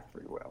humans have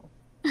free will."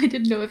 I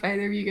didn't know if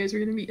either of you guys were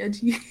going to be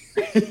edgy.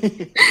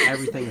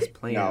 Everything is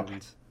planned. No.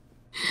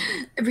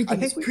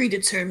 Everything is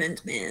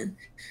predetermined, man.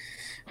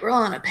 We're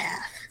all on a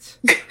path.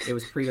 It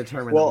was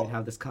predetermined that we'd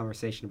have this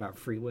conversation about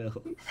free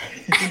will.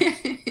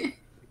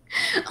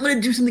 I'm going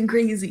to do something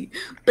crazy,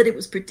 but it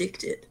was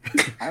predicted.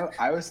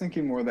 I was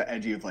thinking more the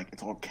edgy of like,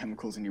 it's all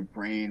chemicals in your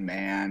brain,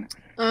 man.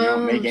 You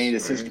don't make any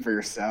decision for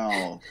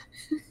yourself.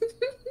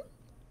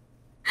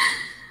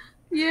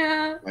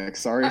 Yeah. Like,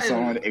 sorry if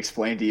someone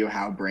explained to you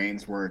how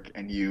brains work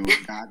and you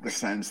got the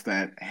sense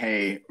that,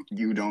 hey,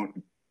 you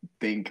don't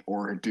think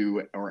or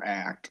do or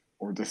act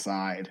or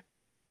decide.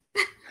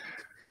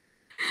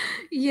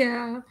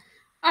 Yeah.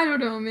 I don't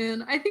know,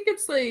 man. I think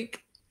it's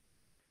like,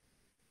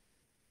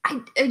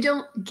 I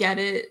don't get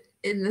it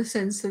in the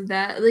sense of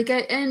that. Like,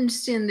 I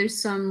understand there's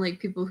some, like,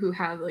 people who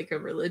have, like, a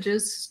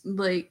religious,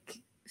 like,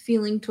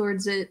 feeling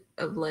towards it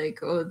of, like,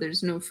 oh,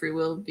 there's no free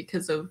will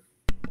because of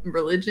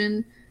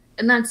religion.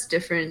 And that's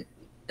different.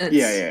 That's,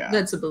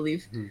 That's a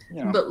belief.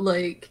 Yeah. But,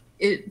 like,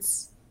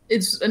 it's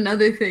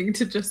another thing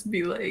to just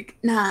be like,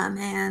 nah,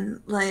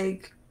 man,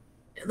 like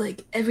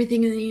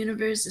everything in the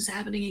universe is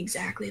happening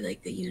exactly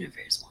like the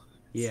universe wants.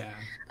 Yeah.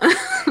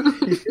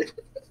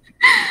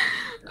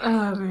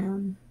 Oh,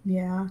 man.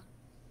 Yeah.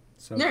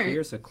 So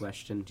here's a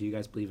question. Do you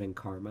guys believe in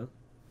karma?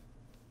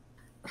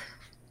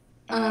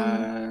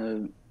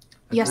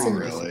 Yes and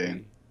no.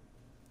 Really.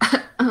 I'm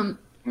going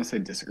to say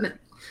disagree.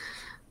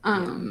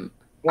 That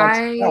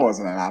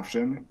wasn't an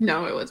option.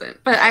 No, it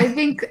wasn't. But I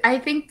think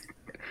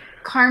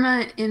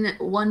karma in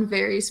one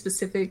very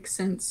specific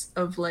sense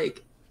of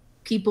like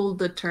people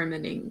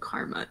determining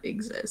karma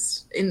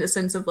exists in the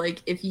sense of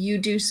like if you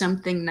do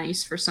something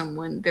nice for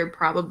someone, they're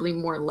probably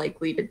more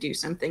likely to do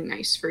something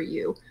nice for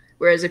you.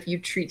 Whereas if you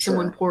treat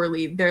someone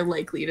poorly, they're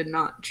likely to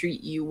not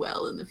treat you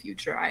well in the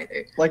future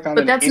either. But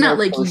that's not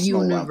like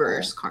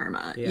universe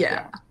karma.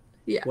 Yeah.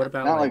 What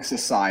about not like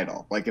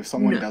societal? Like if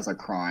someone does a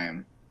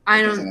crime,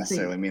 it doesn't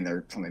necessarily mean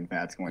there's something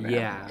bad's going to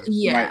happen.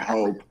 You might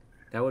hope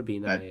that would be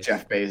nice. That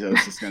Jeff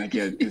Bezos is going to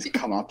get his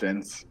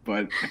comeuppance,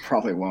 but it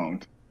probably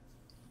won't.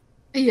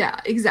 Yeah,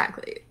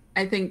 exactly.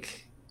 I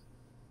think,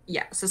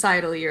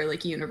 societally or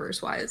like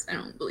universe-wise, I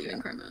don't believe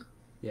in karma.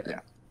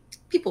 Yeah.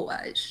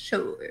 People-wise,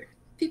 sure.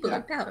 People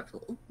are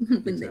powerful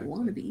when they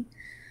want to be.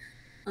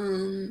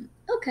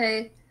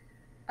 Okay.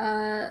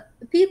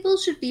 People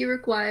should be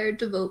required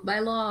to vote by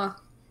law.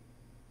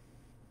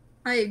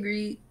 I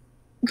agree.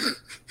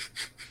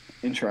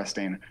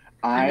 Interesting.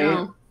 I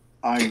know.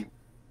 I'm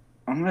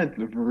going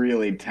to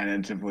really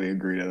tentatively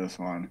agree to this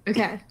one.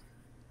 Okay.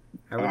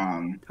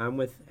 I'm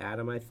with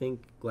Adam. I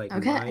think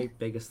my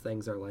biggest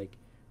things are like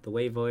the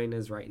way voting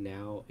is right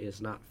now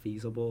is not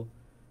feasible.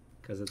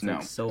 because it's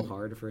like so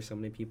hard for so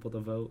many people to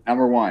vote.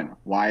 Number one,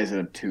 why is it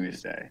a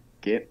Tuesday?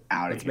 Get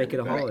out of here. Let's make it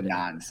a holiday.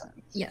 Nonsense.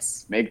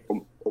 Yes. Make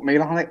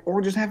it a holiday,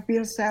 or just have it be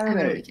a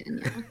Saturday.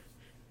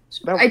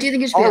 I do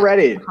think it should be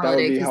already a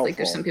holiday because like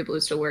there's some people who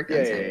still work on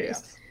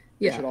Saturdays.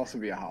 It should also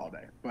be a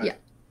holiday, but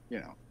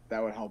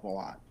that would help a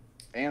lot.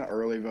 And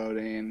early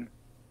voting,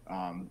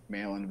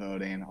 mail-in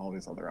voting, all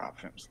these other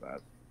options that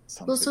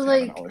some states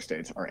and other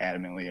states are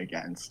adamantly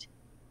against.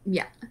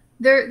 Yeah,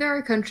 there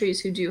are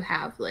countries who do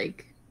have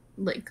like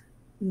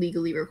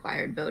legally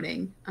required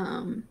voting,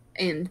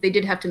 and they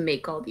did have to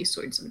make all these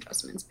sorts of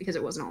adjustments because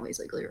it wasn't always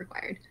legally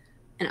required,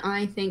 and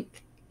I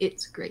think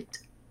it's great.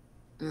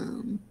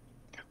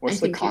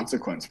 What's the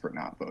consequence for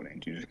not voting?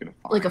 Do you just get a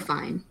fine? Like a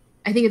fine.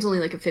 I think it's only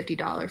like a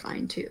 $50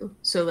 fine too.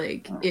 So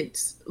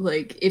it's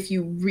like if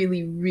you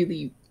really,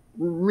 really,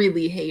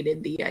 really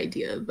hated the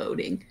idea of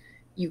voting,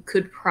 you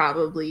could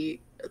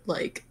probably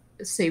like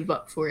save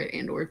up for it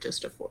and or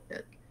just afford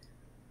it.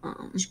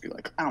 Just be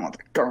like, I don't want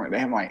the government to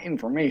have my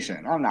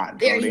information. I'm not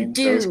there voting. You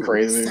do, that's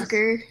crazy,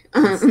 sucker.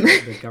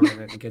 The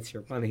government gets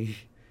your money.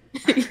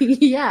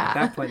 Yeah. At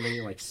that point, then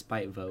you like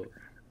spite vote.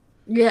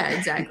 Yeah,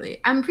 exactly.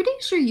 I'm pretty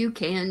sure you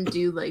can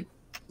do like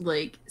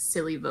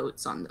silly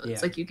votes on those. Yeah.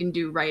 Like you can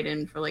do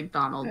write-in for like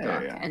Donald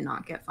Duck and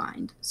not get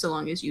fined, so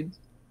long as you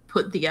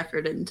put the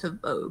effort into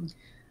vote.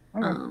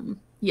 Okay.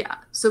 Yeah.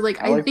 So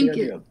like I think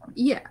I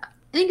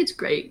think it's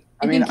great.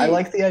 I mean, I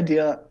like the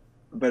idea,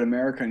 but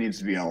America needs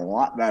to be a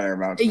lot better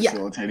about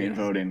facilitating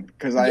voting,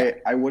 because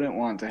I wouldn't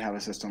want to have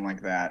a system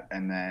like that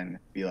and then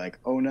be like,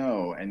 oh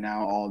no, and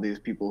now all these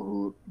people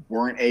who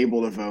weren't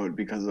able to vote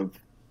because of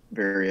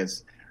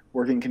various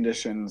working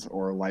conditions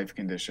or life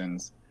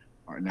conditions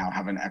are now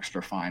have an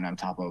extra fine on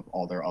top of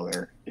all their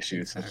other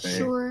issues that they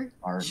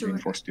are being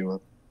forced to deal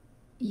with.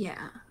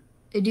 Yeah.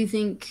 I do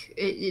think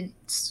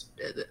it's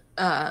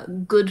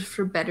good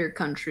for better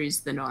countries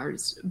than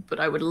ours, but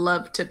I would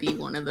love to be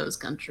one of those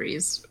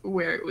countries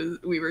where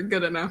we were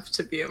good enough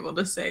to be able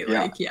to say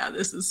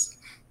this is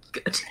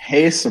good.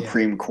 Hey,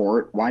 Supreme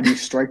Court, why do you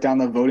strike down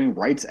the Voting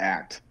Rights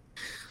Act?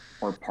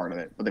 Or part of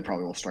it, but they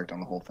probably will strike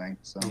down the whole thing.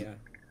 So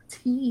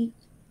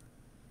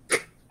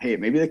hey,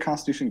 maybe the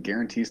Constitution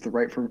guarantees the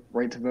right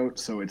to vote,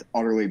 so it's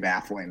utterly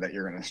baffling that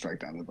you're going to strike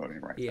down the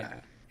Voting Rights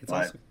Act. It's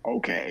also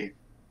okay.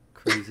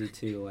 Crazy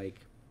too, like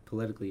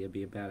politically it'd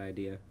be a bad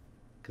idea,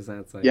 because then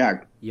it's like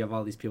you have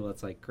all these people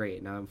that's like,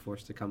 great, now I'm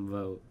forced to come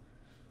vote,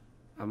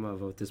 I'm gonna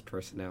vote this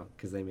person out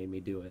because they made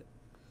me do it.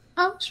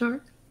 Oh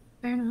sure,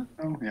 fair enough.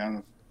 Oh yeah,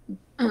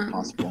 that's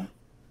possible.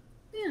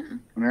 Yeah,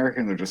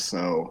 Americans are just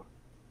so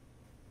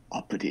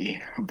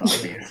uppity about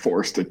being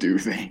forced to do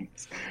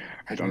things.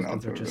 I don't know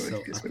if they're just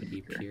so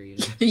uppity,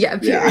 period.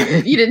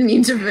 Period. You didn't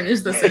need to finish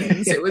the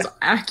sentence. It was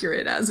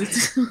accurate as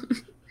it's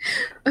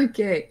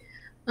okay.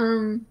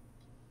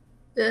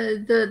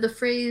 The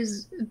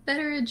phrase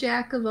 "better a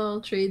jack of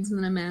all trades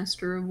than a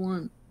master of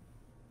one."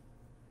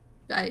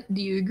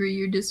 Do you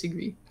agree or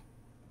disagree?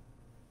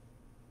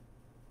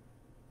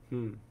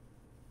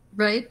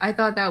 Right? I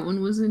thought that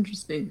one was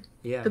interesting.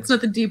 Yeah. That's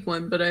not the deep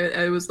one, but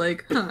I was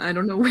like, I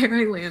don't know where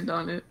I land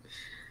on it.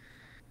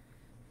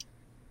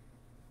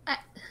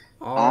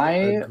 I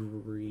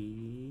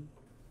agree.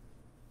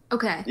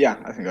 Okay. Yeah,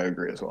 I think I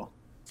agree as well.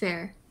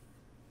 Fair.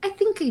 I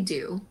think I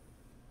do.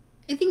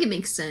 I think it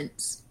makes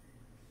sense.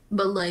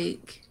 But,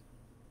 like,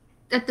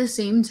 at the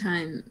same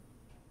time,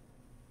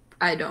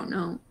 I don't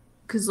know.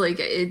 Because, like,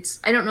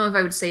 I don't know if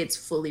I would say it's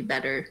fully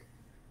better.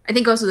 I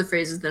think also the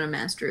phrase is than a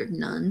master of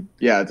none.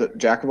 Yeah, the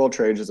jack of all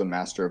trades is a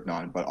master of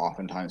none, but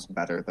oftentimes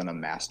better than a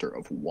master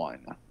of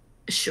one.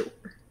 Sure.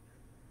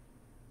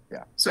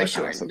 Yeah. So I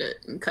shortened it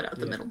and cut out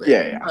the middle bit.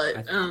 Yeah.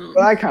 But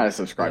I kind of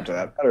subscribe to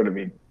that. Better to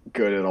be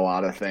good at a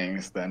lot of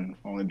things than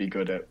only be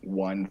good at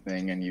one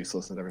thing and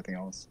useless at everything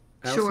else.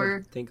 I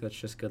also think that's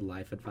just good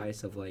life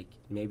advice of, like,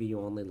 maybe you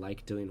only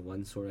like doing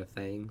one sort of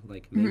thing.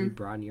 Like, maybe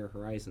broaden your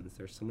horizons.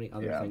 There's so many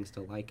other things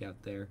to like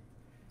out there.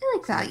 I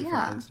like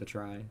that, things to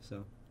try,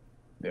 so.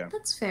 Yeah.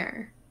 That's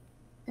fair.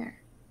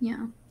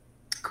 Yeah.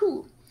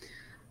 Cool.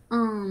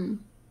 I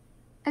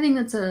think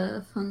that's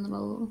a fun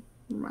little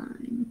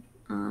rhyme.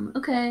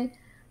 Okay.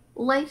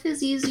 Life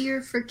is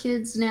easier for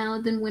kids now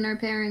than when our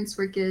parents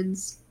were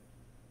kids.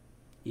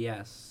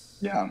 Yes.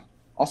 Yeah.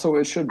 Also,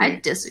 it should be. I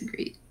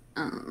disagree.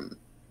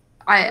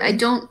 I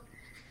don't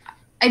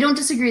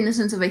disagree in the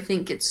sense of I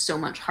think it's so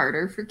much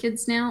harder for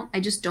kids now. I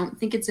just don't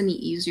think it's any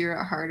easier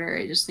or harder.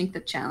 I just think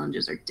the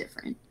challenges are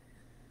different.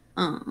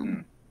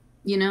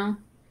 You know?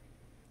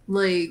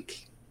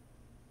 Like,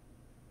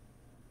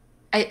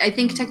 I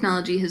think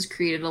technology has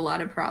created a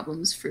lot of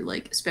problems for,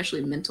 like,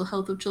 especially mental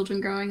health of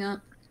children growing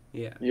up.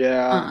 Yeah.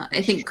 Yeah.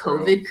 I think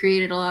COVID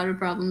created a lot of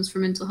problems for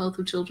mental health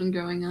of children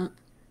growing up.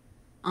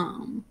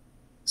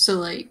 So,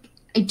 like,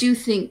 I do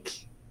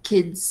think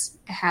kids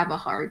have a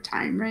hard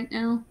time right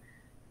now,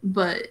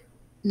 but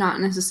not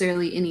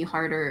necessarily any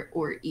harder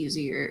or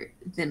easier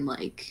than,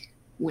 like,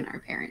 when our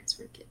parents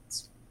were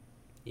kids.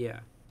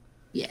 Yeah.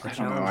 Yeah. The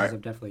challenges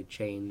have definitely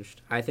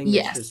changed. I think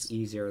it's just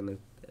easier in the,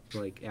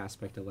 like,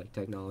 aspect of, like,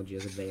 technology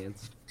has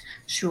advanced.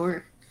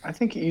 Sure. I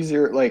think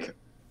easier, like,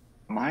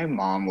 my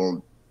mom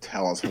will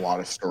tell us a lot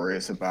of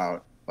stories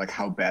about like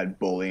how bad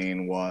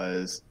bullying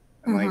was,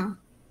 and like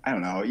I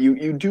don't know,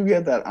 you do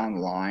get that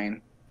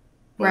online,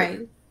 but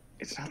right.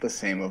 It's not the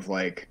same of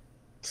like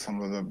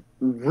some of the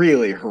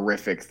really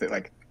horrific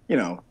like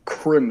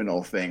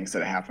criminal things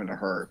that happened to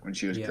her when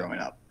she was growing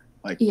up.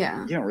 Like you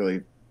don't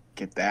really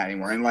get that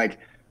anymore, and like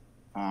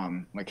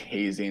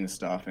hazing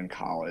stuff in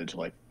college,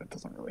 like that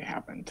doesn't really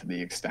happen to the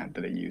extent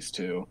that it used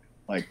to.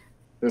 Like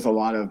there's a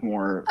lot of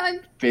more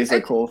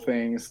physical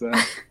things that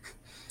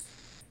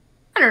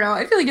I don't know.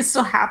 I feel like it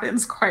still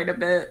happens quite a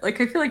bit.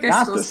 Like I feel like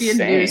I still see a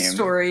news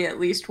story at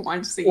least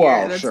once a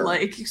year that's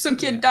like some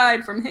kid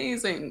died from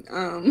hazing.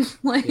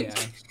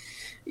 Like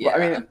Well, I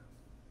mean,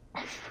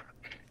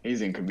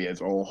 hazing could be its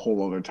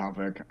whole other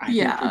topic. I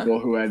think people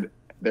who had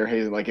their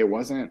hazing, like it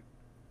wasn't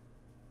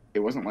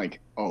like,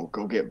 oh,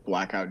 go get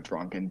blackout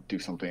drunk and do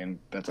something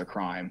that's a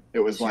crime. It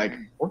was like,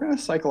 we're gonna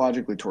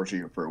psychologically torture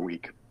you for a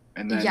week,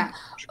 and then act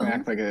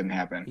like it didn't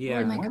happen. Yeah.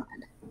 Oh my God.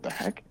 What the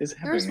heck is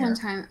happening? There was one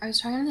time I was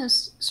talking to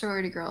this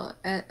sorority girl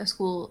at a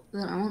school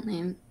that I won't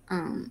name,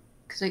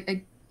 because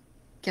I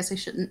guess I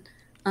shouldn't.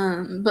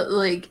 But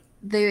like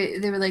they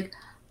were like,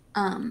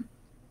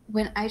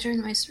 when I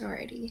joined my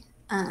sorority,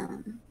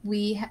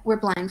 we were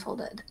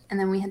blindfolded, and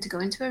then we had to go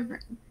into a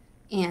room,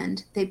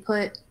 and they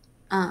put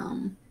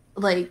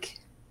like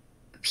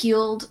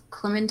peeled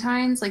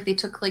clementines, like they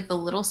took like the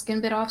little skin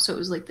bit off, so it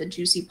was like the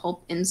juicy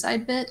pulp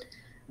inside bit.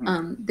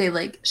 They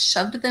like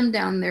shoved them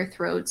down their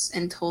throats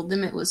and told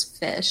them it was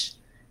fish,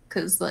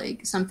 because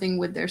like something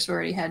with their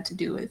sorority had to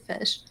do with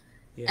fish.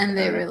 And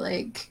they were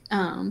like,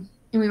 and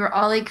we were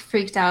all like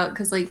freaked out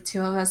because like 2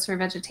 of us were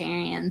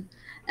vegetarian,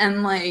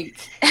 and like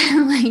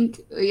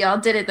we all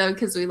did it though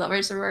because we love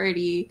our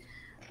sorority.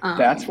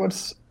 That's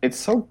it's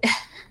so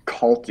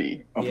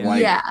culty of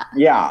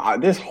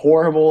this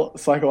horrible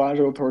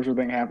psychological torture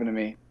thing happened to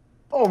me.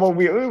 Oh well,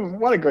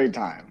 what a great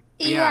time.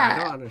 I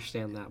don't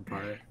understand that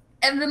part.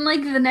 And then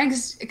like the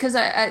next, because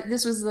I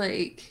this was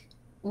like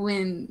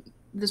when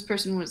this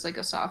person was like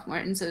a sophomore,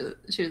 and so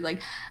she was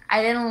like,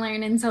 I didn't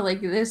learn until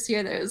like this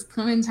year there was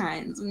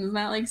clementines, and isn't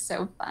that like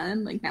so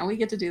fun? Like now we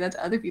get to do that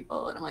to other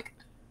people, and I'm like,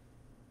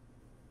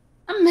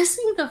 I'm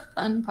missing the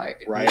fun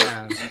part, right?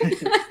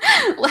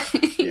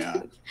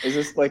 It's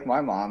just like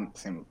my mom.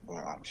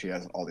 She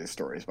has all these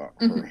stories about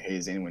her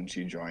hazing when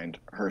she joined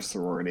her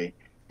sorority,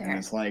 and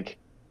it's like,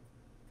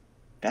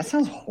 that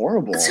sounds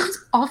horrible. That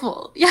sounds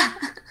awful. Yeah.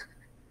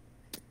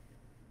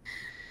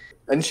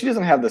 And she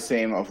doesn't have the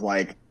same of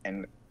like,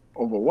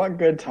 but what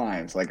good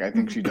times. Like, I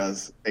think she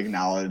does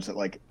acknowledge that,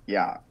 like,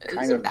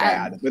 kind of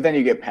bad. But then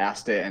you get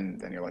past it,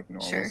 and then you're like,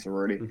 normal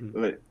sorority.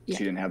 But she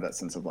didn't have that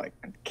sense of like,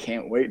 I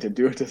can't wait to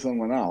do it to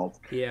someone else.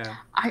 Yeah.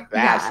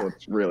 That's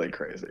what's really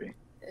crazy.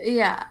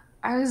 Yeah.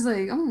 I was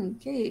like, oh,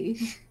 okay.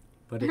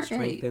 But it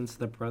strengthens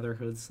the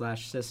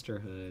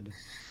brotherhood/sisterhood.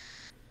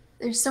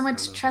 There's so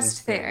much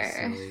trust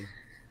there.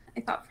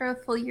 I thought for a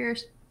full year,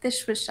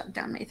 fish was shoved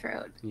down my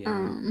throat.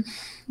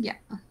 Yeah.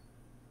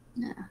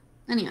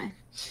 Anyway.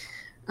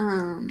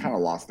 Kind of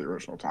lost the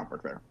original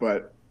topic there,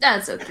 but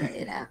that's okay.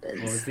 It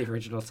happens. What was the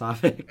original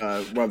topic?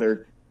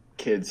 Whether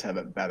kids have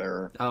it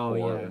better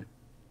or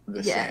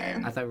the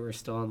same. I thought we were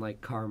still on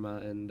like karma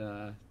and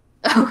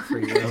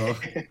free will.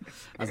 I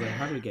was like,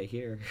 how did we get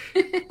here?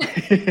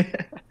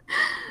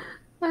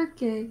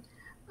 Okay.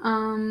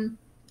 I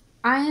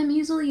am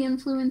easily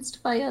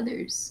influenced by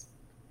others.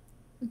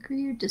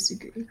 Agree or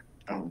disagree?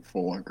 Oh,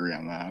 full agree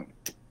on that.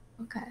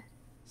 Okay.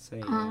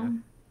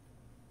 Same.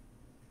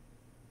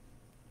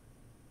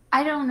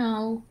 I don't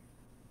know.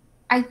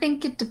 I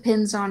think it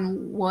depends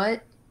on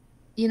what,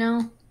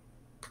 I'm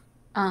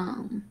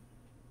going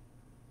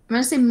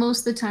to say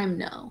most of the time,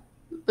 no.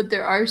 But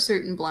there are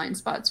certain blind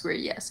spots where,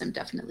 yes, I'm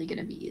definitely going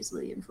to be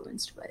easily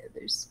influenced by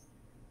others.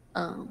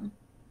 I'm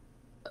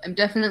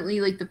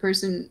definitely, like, the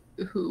person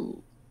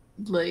who,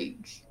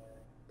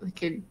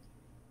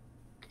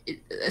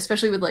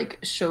 especially with, like,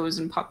 shows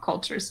and pop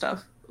culture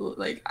stuff,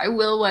 like, I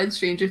will watch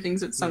Stranger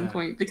Things at some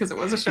point because it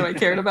was a show I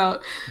cared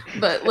about,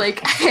 but,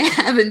 like, I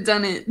haven't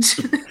done it.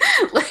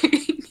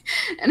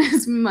 And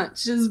as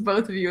much as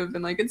both of you have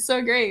been like, it's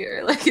so great,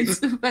 or like, it's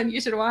so fun, you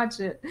should watch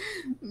it,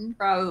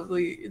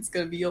 probably it's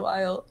going to be a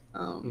while.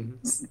 I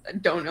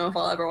don't know if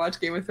I'll ever watch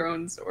Game of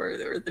Thrones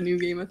or the new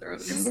Game of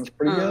Thrones. That's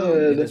pretty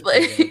good.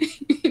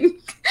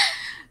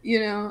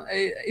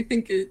 I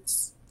think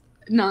it's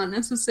not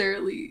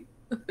necessarily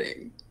a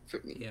thing for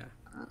me. Yeah.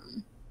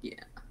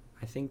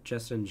 I think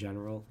just in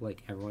general,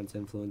 like, everyone's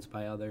influenced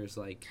by others.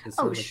 Like, it's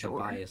sort of like a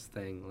biased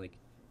thing. Like,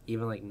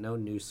 even, like, no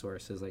news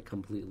source is, like,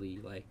 completely,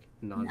 like,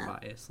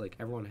 non-biased. Like,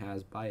 everyone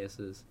has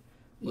biases,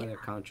 whether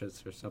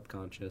conscious or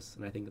subconscious.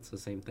 And I think it's the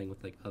same thing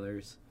with, like,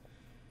 others.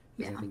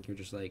 I think you're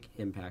just, like,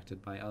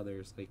 impacted by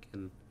others, like,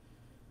 and,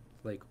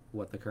 like,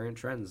 what the current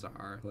trends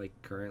are, like,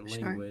 current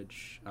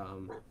language. I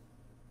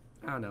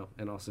don't know.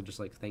 And also just,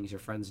 like, things your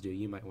friends do,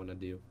 you might want to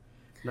do.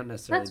 Not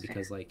necessarily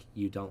because, like,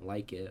 you don't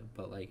like it,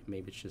 but, like,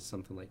 maybe it's just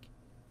something, like,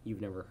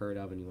 you've never heard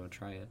of and you want to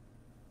try it.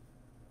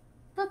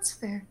 That's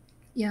fair.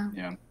 Yeah.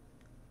 Yeah.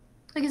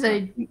 Like I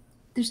said,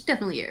 there's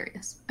definitely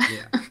areas.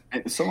 Yeah.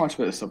 And so much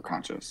of it is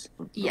subconscious.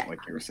 Yeah. Like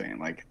you were saying,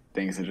 like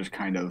things that just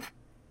kind of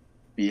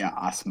via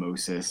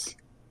osmosis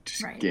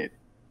just get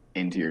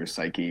into your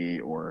psyche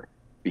or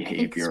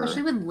behavior.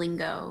 Especially with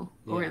lingo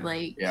or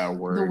like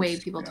words, the way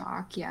people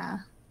talk. Yeah.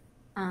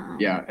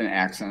 And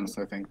accents,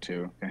 I think,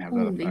 too, can have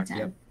that effect.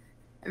 Yep.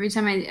 Every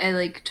time I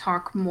like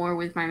talk more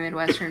with my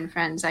Midwestern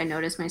friends, I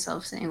notice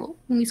myself saying, "Well,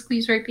 let me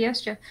squeeze right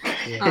past you."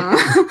 Yeah.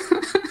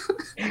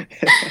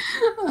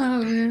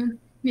 Oh man,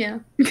 yeah.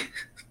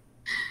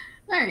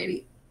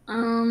 Alrighty.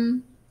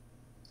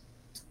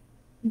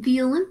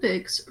 The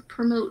Olympics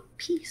promote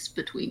peace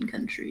between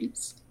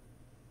countries.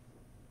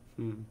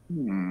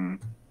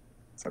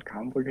 It's a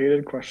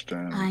complicated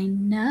question. I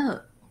know.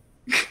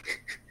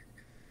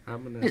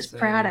 I'm gonna. I was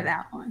proud of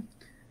that one.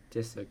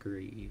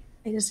 Disagree.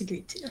 I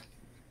disagree too.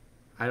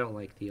 I don't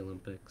like the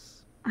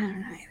Olympics. I don't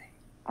know either.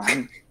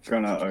 I'm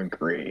gonna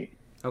agree.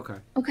 Okay.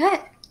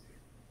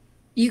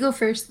 You go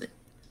first then.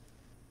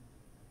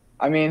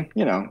 I mean,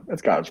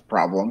 it's got its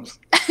problems.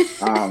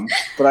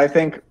 But I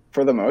think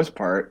for the most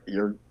part,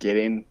 you're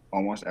getting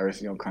almost every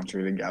single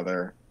country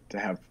together to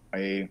have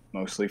a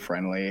mostly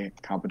friendly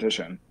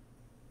competition.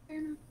 Fair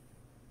enough.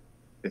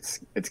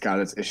 It's got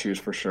its issues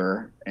for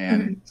sure,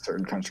 and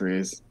certain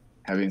countries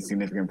having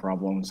significant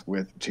problems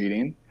with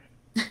cheating.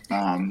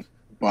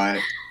 But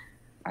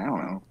I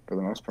don't know. For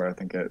the most part, I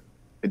think it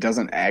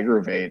doesn't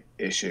aggravate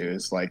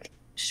issues. Like,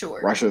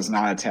 Russia's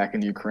not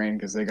attacking Ukraine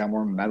because they got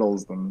more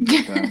medals than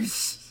them.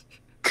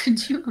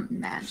 Could you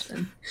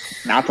imagine?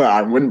 Not that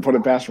I wouldn't put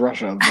it past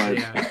Russia, but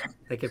yeah,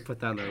 they could put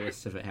that on their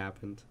list if it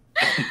happened.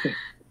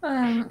 Oh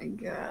my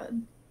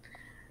god.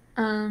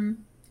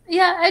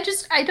 Yeah,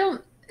 I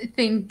don't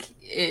think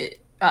it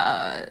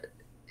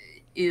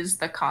is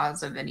the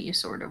cause of any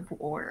sort of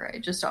war. I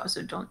just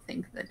also don't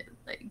think that it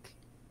like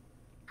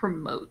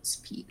promotes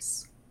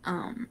peace.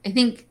 I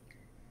think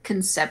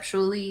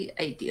conceptually,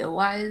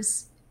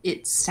 idea-wise,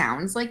 it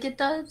sounds like it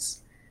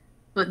does,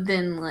 but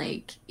then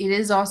like it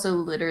is also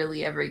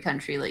literally every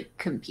country like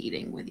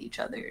competing with each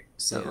other.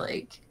 So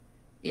I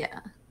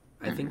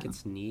think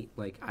it's neat.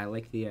 Like, I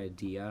like the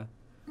idea.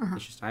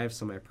 It's just I have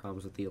some of my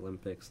problems with the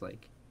Olympics.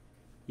 Like,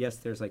 yes,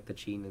 there's like the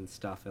cheating and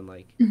stuff, and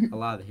like a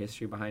lot of the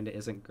history behind it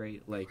isn't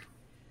great. Like,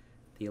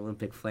 the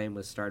Olympic flame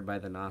was started by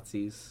the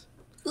Nazis,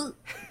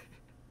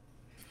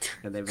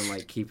 and they've been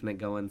like keeping it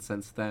going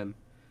since then.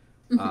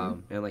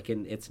 And like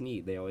it's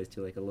neat. They always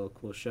do like a little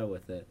cool show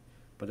with it,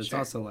 but it's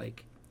also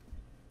like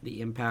the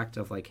impact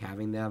of like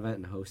having the event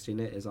and hosting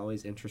it is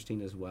always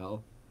interesting as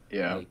well.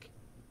 Yeah. Like,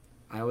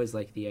 I always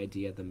like the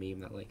idea of the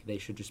meme that like they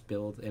should just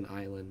build an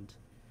island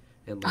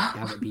and like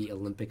have it be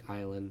Olympic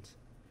Island,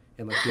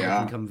 and like people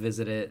can come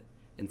visit it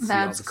and see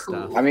all the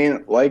stuff. I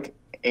mean, like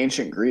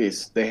ancient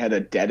Greece, they had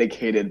a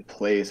dedicated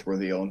place where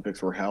the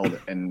Olympics were held,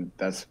 and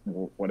that's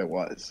what it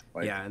was.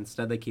 Like,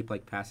 instead they keep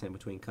like passing it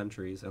between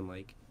countries, and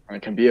like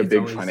it can be a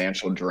big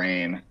financial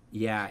drain.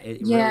 Yeah,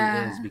 it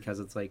really is, because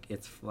it's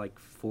like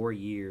 4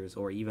 years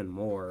or even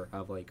more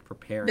of like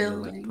preparing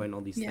and like putting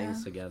all these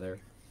things together,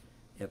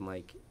 and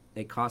like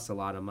it costs a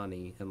lot of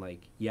money, and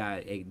like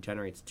it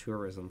generates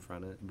tourism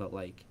from it, but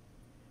like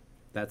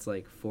that's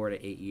like 4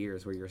 to 8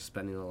 years where you're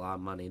spending a lot of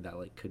money that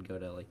like could go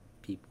to like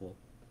people.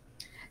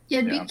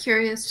 I'd be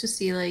curious to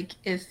see like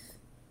if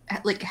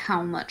like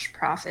how much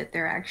profit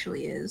there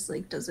actually is.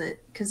 Like, does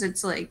it, because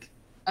it's like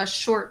a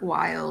short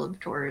while of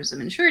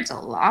tourism, and sure, it's a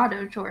lot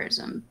of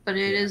tourism, but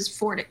it is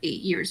 4 to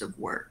 8 years of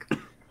work.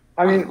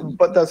 I mean,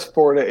 but that's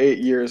 4 to 8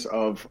 years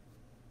of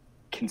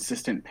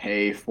consistent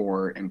pay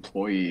for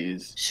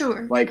employees.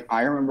 Sure. Like,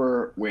 I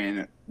remember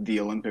when the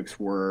Olympics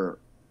were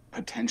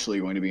potentially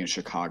going to be in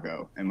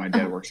Chicago, and my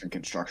dad works in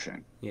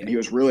construction, and he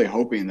was really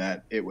hoping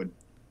that it would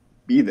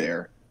be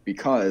there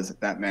because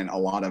that meant a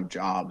lot of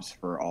jobs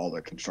for all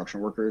the construction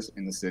workers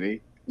in the city.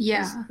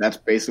 Yeah. That's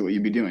basically what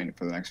you'd be doing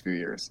for the next few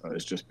years.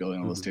 It's just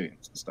building all the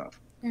stadiums and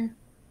stuff.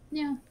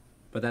 Yeah.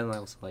 But then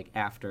also like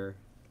after.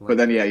 Like, but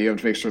then you have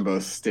to make sure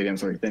those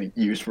stadiums are then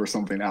used for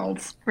something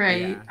else.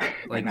 Right. Yeah.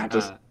 Like not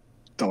just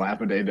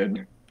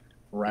dilapidated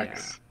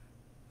wrecks.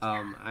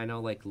 Yeah. I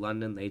know like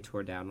London, they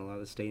tore down a lot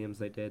of the stadiums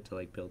they did to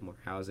like build more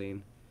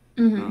housing.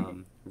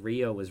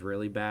 Rio was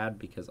really bad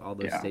because all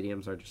those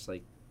stadiums are just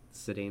like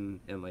sitting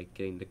and like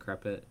getting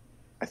decrepit.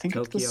 I think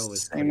Tokyo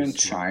was same in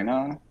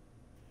China.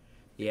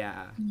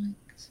 Yeah.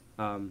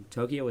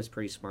 Tokyo was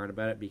pretty smart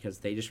about it because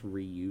they just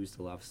reused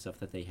a lot of stuff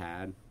that they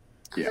had.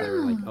 Yeah. So they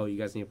were like, oh, you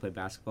guys need to play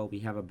basketball? We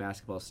have a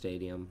basketball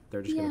stadium.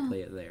 They're just going to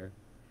play it there.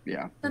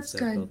 Yeah. That's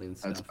good. Building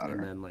stuff. That's better.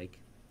 And then, like,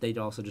 they'd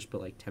also just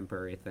put, like,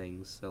 temporary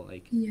things. So,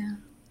 like,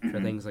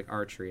 for things like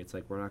archery, it's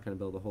like, we're not going to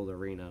build a whole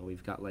arena.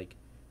 We've got, like,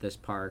 this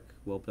park.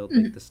 We'll build,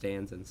 like, the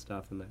stands and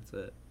stuff, and that's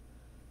it.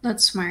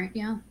 That's smart,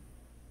 yeah.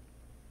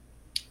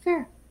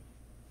 Fair.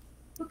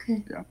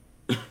 Okay. Yeah.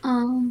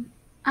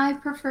 I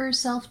prefer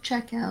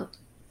self-checkout.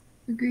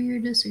 Agree or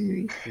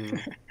disagree?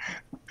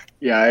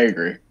 Yeah, I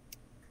agree.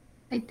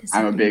 I disagree.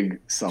 I'm a big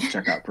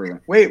self-checkout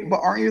person. Wait, but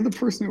aren't you the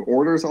person who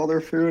orders all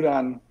their food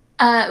on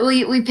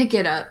We pick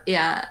it up,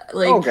 yeah.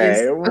 Like,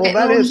 okay, well, okay,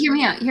 that is... hear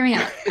me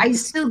out. I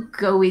still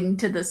go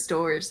into the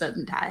store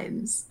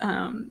sometimes,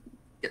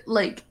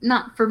 like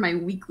not for my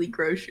weekly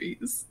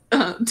groceries,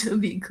 to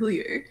be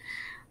clear,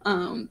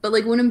 but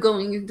like when I'm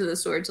going into the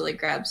store to like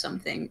grab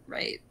something,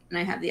 right, and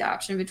I have the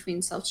option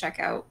between self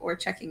checkout or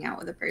checking out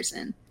with a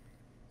person,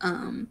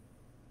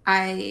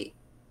 I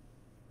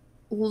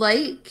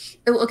like.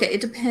 Okay,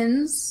 it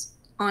depends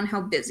on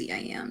how busy I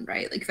am,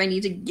 right? Like if I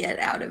need to get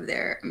out of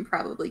there, I'm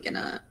probably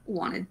gonna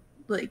want to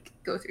like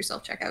go through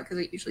self-checkout because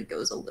it usually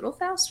goes a little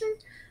faster.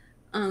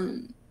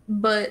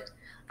 But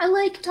I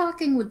like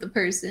talking with the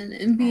person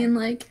and being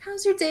like,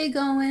 how's your day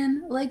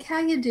going? Like, how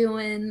you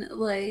doing?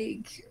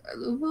 Like,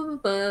 blah, blah,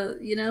 blah,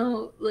 you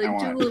know, like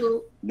do a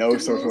little no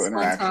social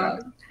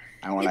interaction.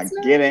 I want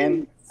to get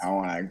in, I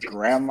want to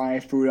grab my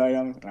food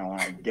items, and I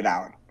want to get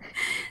out.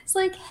 It's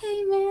like,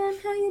 hey man,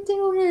 how you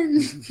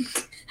doing?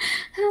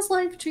 How's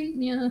life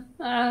treating you?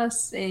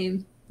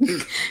 Same.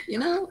 You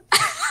know?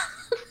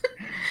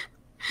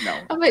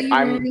 No. How about you,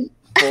 I'm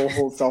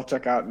full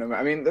self-checkout. No,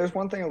 I mean, there's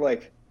one thing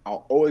like,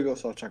 I'll always go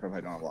self-checkout if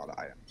I don't have a lot of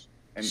items.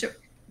 And sure.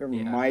 There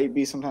might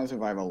be sometimes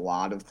if I have a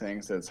lot of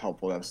things that it's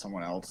helpful to have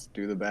someone else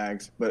do the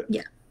bags. But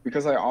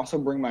because I also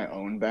bring my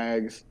own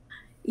bags,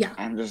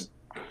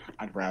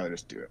 I'd rather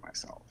just do it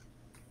myself.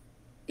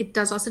 It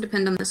does also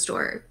depend on the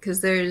store because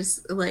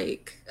there's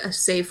like a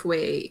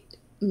Safeway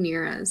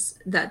near us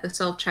that the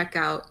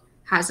self-checkout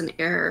has an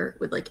error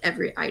with like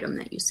every item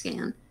that you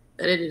scan,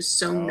 that it is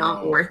so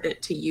not worth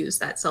it to use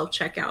that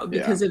self-checkout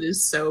because it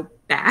is so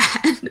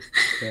bad.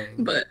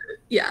 But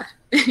yeah,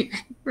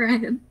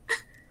 Ryan.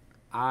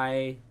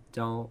 I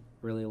don't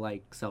really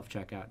like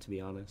self-checkout, to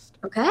be honest.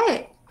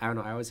 Okay. I don't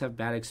know. I always have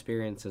bad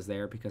experiences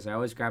there because I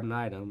always grab an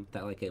item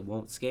that like it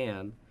won't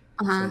scan.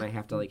 So then I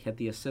have to like hit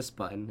the assist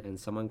button and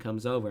someone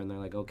comes over and they're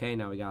like, okay,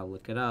 now we gotta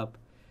look it up.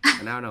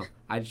 And I don't know.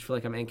 I just feel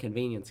like I'm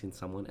inconveniencing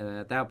someone. And then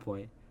at that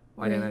point,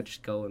 why didn't I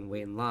just go and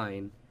wait in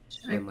line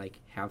and like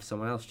have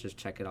someone else just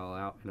check it all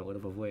out, and it would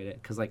have avoided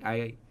it? Because like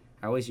I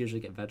always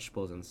usually get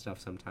vegetables and stuff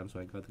sometimes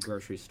when I go to the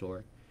grocery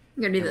store.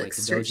 You gotta do like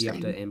those you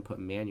have to input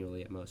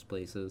manually at most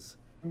places,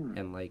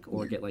 and like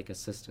or get like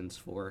assistance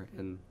for,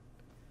 and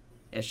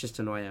it's just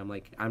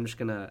annoying.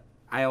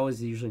 I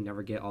always usually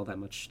never get all that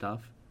much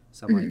stuff.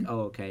 So I'm like,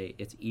 oh, okay,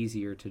 it's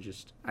easier to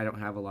just, I don't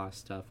have a lot of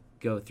stuff,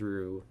 go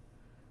through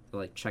the,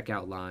 like,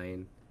 checkout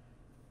line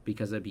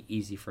because it'd be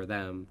easy for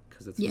them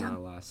because it's not a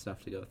lot of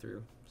stuff to go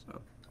through, so.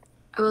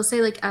 I will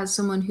say, like, as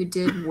someone who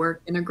did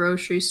work in a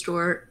grocery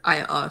store,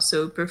 I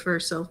also prefer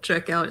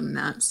self-checkout in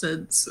that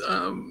sense,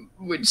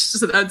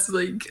 so that's,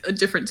 like, a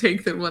different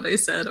take than what I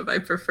said of I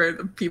prefer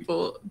the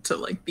people to,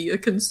 like, be a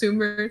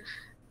consumer,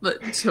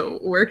 but to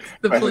work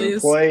the place.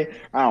 Employee,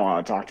 I don't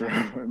want to talk to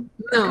her.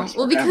 No,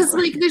 well, because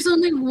like there's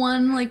only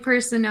one like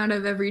person out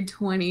of every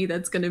 20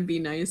 that's gonna be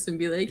nice and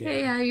be like,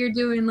 hey, how you're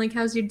doing? Like,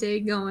 how's your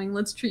day going?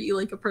 Let's treat you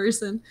like a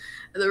person.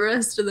 And the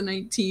rest of the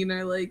 19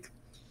 are like,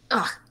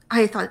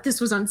 I thought this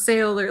was on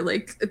sale, or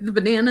like the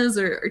bananas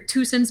are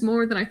 2 cents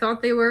more than I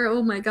thought they were.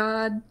 Oh my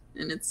god,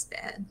 and it's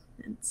bad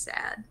and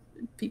sad.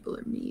 People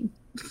are mean.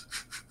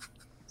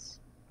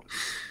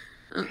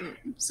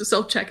 So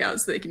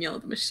self-checkout so they can yell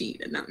at the machine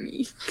and not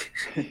me.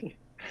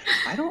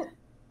 I don't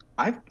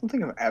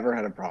think I've ever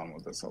had a problem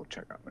with the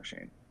self-checkout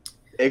machine.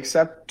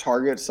 Except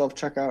Target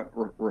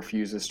self-checkout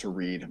refuses to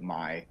read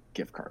my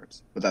gift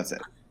cards. But that's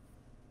it.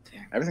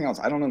 Fair. Everything else,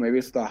 I don't know, maybe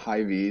it's the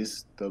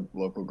Hy-Vees, the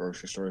local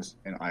grocery stores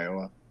in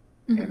Iowa.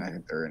 And I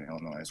think they're in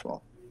Illinois as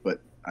well. But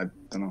I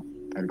don't know.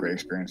 I had a great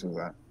experience with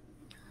that.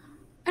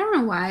 I don't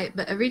know why,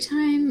 but every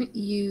time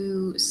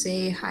you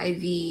say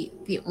Hy-Vee,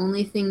 the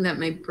only thing that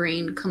my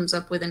brain comes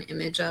up with an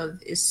image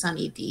of is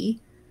Sunny D.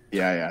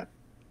 Yeah.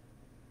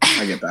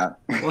 I get that.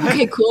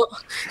 Okay, cool.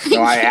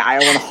 No, I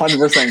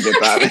 100% get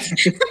that.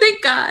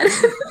 Thank God.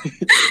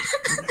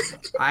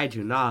 I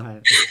do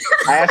not.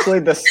 I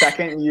actually, the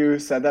second you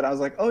said that, I was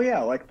like, oh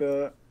yeah, like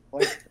the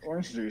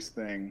orange juice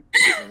thing.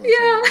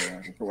 Yeah.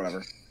 Or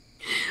whatever.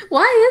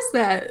 Why is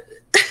that?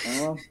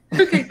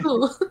 Okay,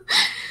 cool.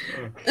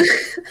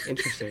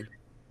 Interesting.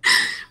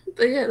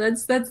 But yeah,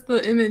 that's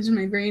the image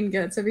my brain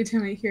gets every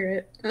time I hear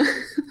it.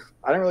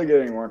 I don't really get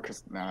it anymore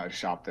because now I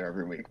shop there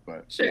every week,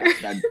 but sure.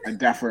 I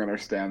definitely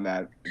understand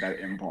that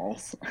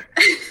impulse.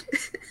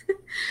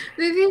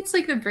 Maybe it's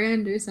like the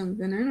brand or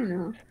something. I don't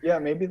know. Yeah,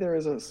 maybe there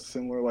is a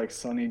similar like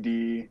Sunny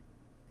D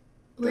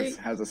that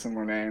has a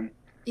similar name.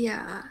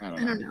 Yeah, I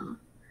don't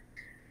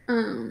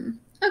know.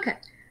 Okay.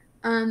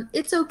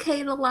 It's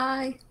okay to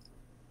lie.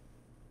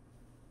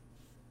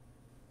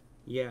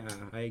 Yeah,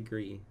 I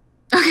agree.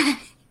 Okay.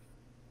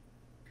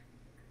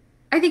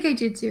 I think I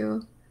do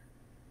too.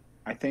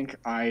 I think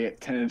I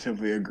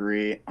tentatively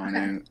agree on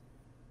an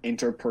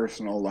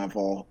interpersonal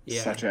level,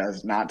 such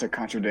as not to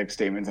contradict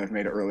statements I've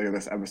made earlier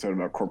this episode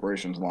about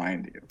corporations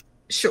lying to you.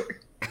 Sure.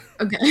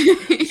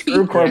 Okay.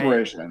 Screw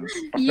corporations.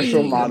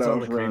 Official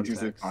motto of Rain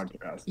Tuesday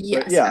podcast.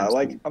 Yes, but yeah,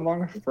 like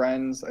among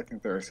friends, I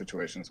think there are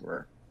situations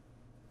where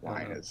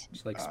lying is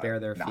just like spare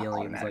their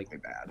feelings, like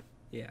bad.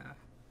 Yeah.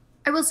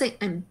 I will say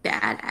I'm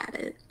bad at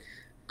it.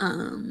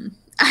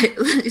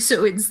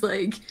 So it's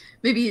like,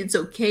 maybe it's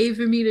okay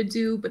for me to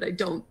do, but I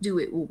don't do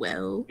it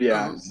well.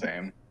 Yeah,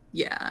 same.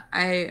 Yeah,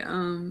 I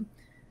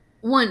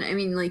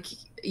mean, like,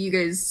 you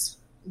guys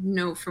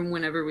know from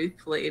whenever we've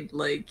played,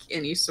 like,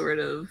 any sort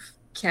of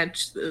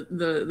catch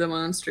the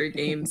monster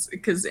games,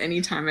 because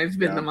anytime I've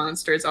been the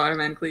monster, it's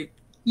automatically,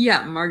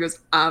 yeah, Margot's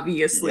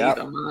obviously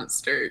the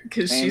monster,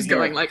 because she's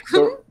going like,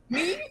 who?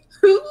 Me?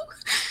 Who?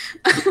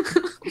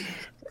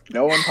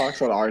 No one talks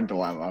about our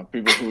dilemma.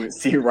 People who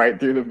see right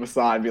through the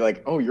facade and be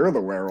like, oh, you're the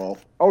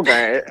werewolf.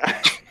 Okay.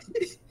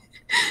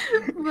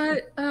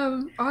 But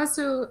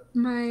also,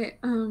 my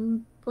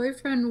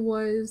boyfriend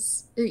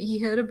he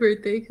had a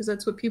birthday, because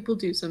that's what people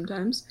do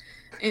sometimes,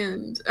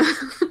 and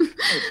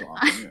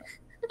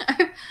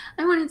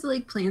I wanted to,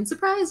 like, plan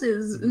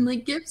surprises and,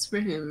 like, gifts for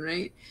him,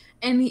 right?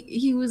 And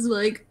he was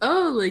like,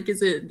 oh, like,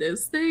 is it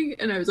this thing?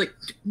 And I was like,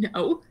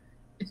 no.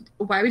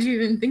 Why would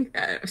you even think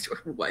that?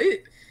 What?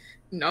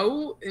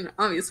 No. And it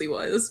obviously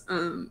was.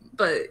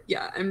 But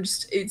yeah,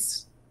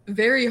 it's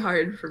very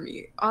hard for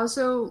me.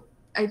 Also,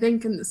 I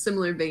think in the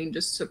similar vein,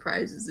 just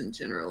surprises in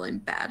general, I'm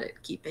bad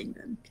at keeping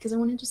them, because I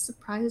want to just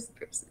surprise the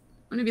person.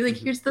 I want to be like,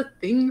 here's the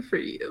thing for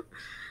you.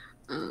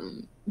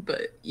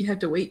 But you have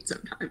to wait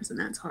sometimes, and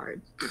that's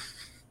hard.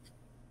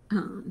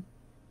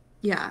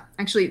 Yeah,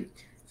 actually,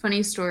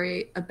 funny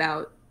story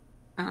about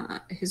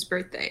his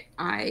birthday.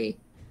 I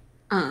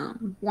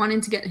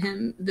wanted to get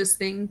him this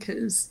thing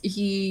because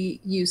he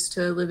used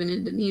to live in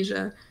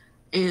Indonesia,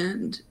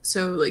 and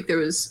so, like, there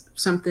was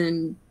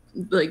something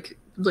like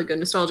a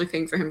nostalgic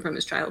thing for him from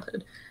his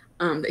childhood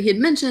that he had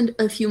mentioned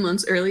a few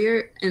months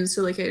earlier. And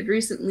so, like, I had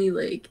recently,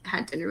 like,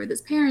 had dinner with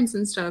his parents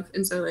and stuff,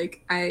 and so,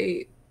 like,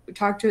 I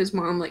talked to his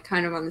mom, like,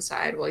 kind of on the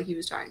side while he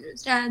was talking to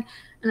his dad,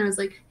 and I was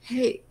like,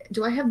 hey,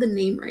 do I have the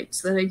name right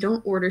so that I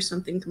don't order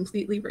something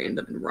completely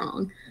random and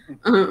wrong?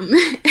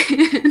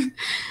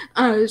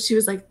 And she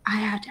was like, I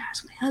have to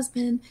ask my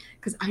husband,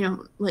 because I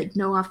don't, like,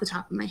 know off the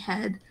top of my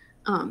head.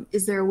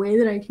 Is there a way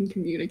that I can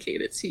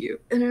communicate it to you?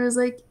 And I was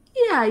like,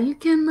 yeah, you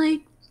can,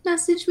 like,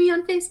 message me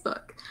on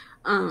Facebook,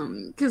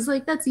 because,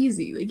 like, that's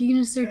easy, like, you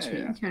can just search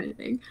me, kind of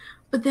thing.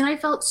 But then I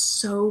felt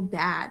so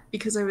bad,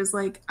 because I was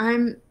like,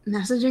 I'm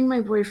messaging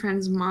my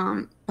boyfriend's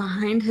mom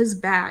behind his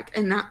back,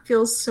 and that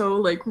feels so,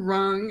 like,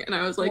 wrong. And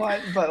I was like, what?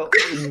 But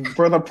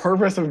for the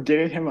purpose of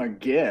getting him a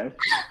gift.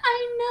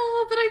 I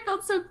know, but I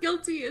felt so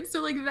guilty. And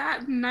so, like,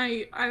 that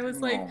night I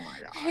was like,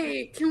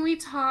 hey, can we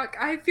talk?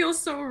 I feel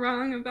so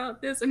wrong about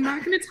this. I'm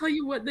not going to tell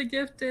you what the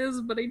gift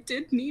is, but I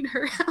did need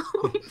her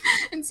help.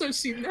 And so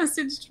she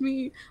messaged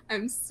me,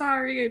 I'm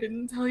sorry I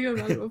didn't tell you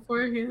about it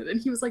beforehand.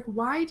 And he was like,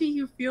 why do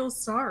you feel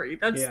sorry?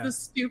 That's the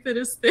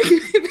stupidest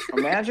thing.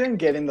 Imagine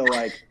getting the,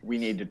 like, we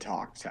need to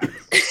talk text,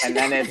 and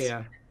then it's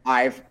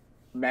I've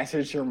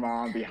messaged your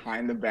mom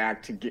behind the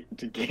back to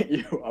get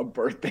you a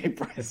birthday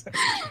present.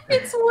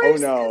 It's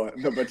worse. Oh no,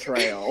 the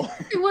betrayal.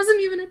 It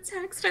wasn't even a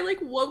text. I, like,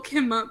 woke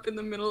him up in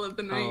the middle of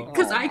the night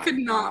because I could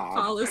not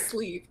fall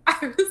asleep.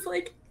 I was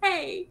like,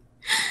 hey,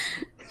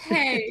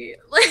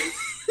 like,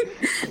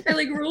 I,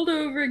 like, rolled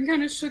over and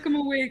kind of shook him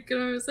awake,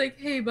 and I was like,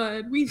 hey,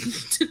 bud, we need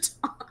to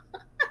talk.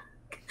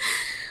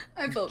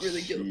 I felt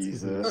really guilty.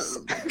 Jesus.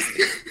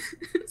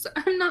 So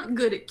I'm not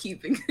good at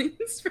keeping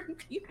things from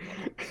people.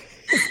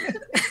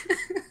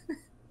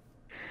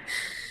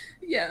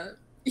 Yeah,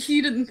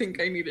 he didn't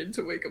think I needed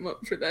to wake him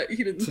up for that.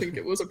 He didn't think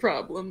it was a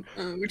problem,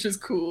 which is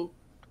cool.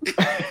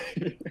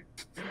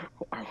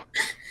 Wow.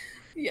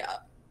 Yeah.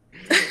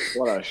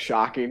 What a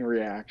shocking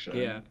reaction.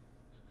 Yeah.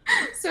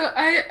 So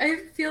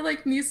I feel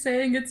like me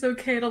saying it's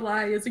okay to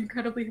lie is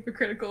incredibly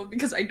hypocritical,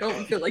 because I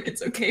don't feel like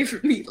it's okay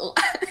for me to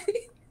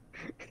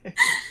lie.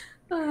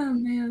 Oh,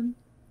 man.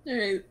 All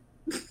right.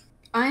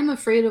 I'm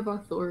afraid of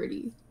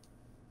authority.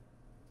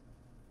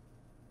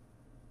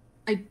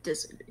 I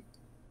disagree.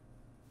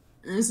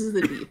 This is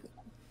the deep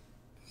one.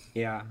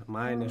 Yeah,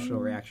 my initial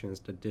reaction is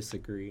to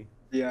disagree.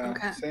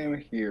 Yeah, same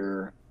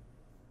here.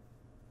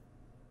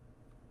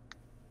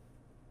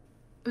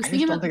 I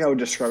just don't think I would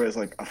describe it as,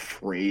 like,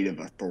 afraid of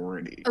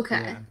authority.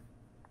 Okay. Yeah.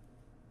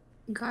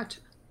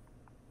 Gotcha.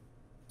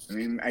 I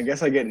mean, I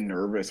guess I get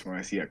nervous when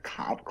I see a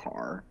cop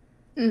car.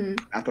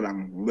 Mm-hmm. Not that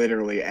I'm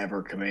literally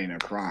ever committing a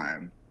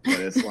crime, but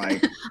it's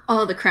like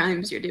all the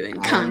crimes you're doing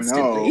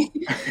constantly.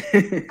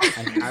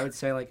 I would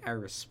say, like, I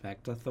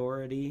respect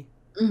authority.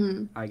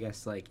 Mm-hmm. I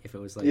guess, like, if it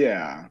was, like,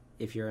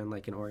 if you're in,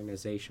 like, an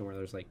organization where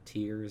there's, like,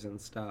 tiers and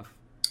stuff.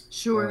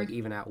 Sure. Or, like,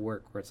 even at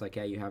work where it's like,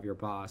 yeah, you have your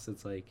boss.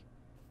 It's like,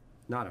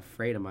 not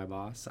afraid of my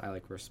boss. I,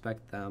 like,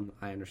 respect them.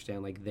 I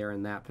understand, like, they're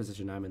in that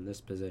position, I'm in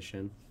this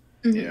position.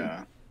 Mm-hmm.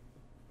 Yeah.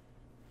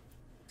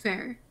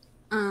 Fair.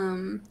 I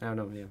don't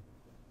know, yeah.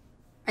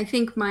 I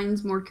think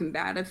mine's more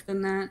combative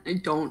than that. I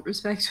don't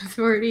respect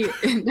authority,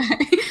 and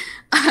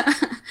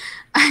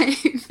I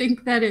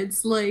think that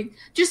it's, like,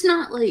 just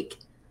not, like,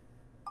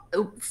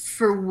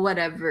 for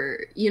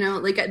whatever, you know,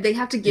 like, they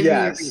have to give me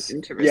a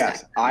reason to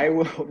respect them. I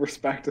will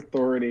respect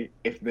authority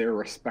if they're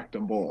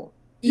respectable.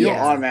 You don't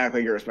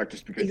automatically get respect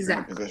just because you're in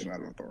a position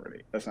of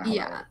authority. That's not how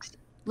that works.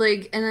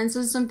 Like, and this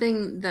is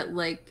something that,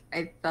 like,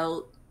 I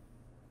felt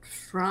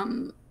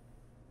from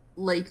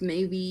like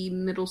maybe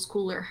middle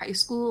school or high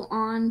school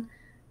on,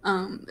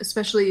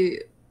 especially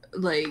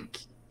like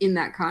in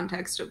that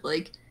context of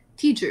like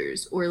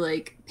teachers or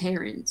like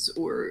parents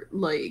or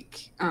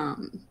like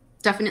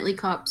definitely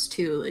cops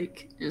too,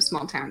 like in a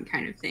small town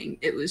kind of thing.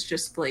 It was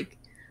just like,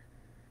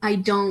 I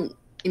don't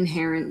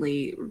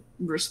inherently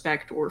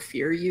respect or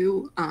fear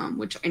you,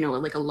 which I know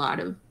like a lot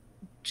of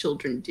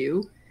children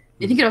do.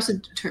 I think it also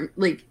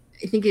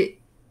I think it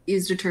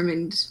is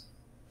determined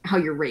how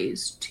you're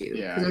raised too.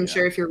 Because I'm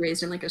sure if you're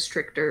raised in like a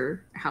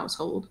stricter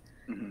household,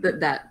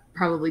 that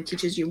probably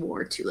teaches you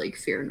more to like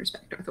fear and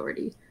respect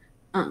authority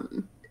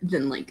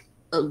than like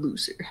a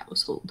looser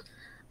household.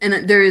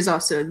 And there is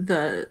also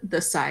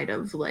the side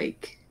of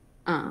like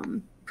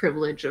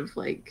privilege of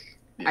like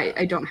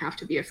I don't have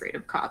to be afraid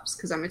of cops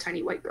because I'm a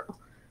tiny white girl.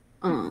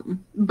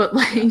 But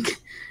like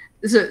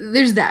so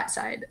there's that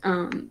side.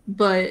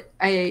 But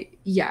I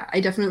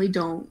definitely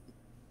don't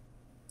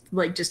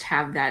like just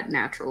have that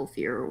natural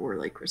fear or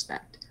like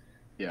respect.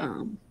 I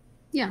don't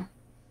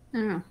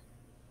know.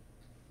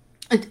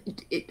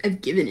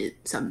 I've given it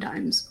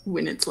sometimes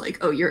when it's like,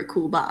 oh, you're a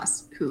cool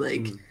boss who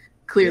like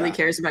clearly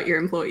cares about your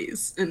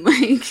employees and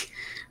like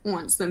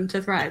wants them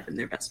to thrive in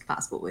their best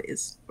possible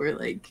ways, or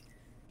like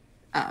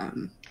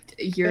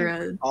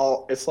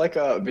it's like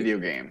a video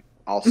game.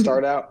 I'll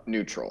start out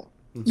neutral.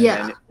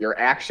 And your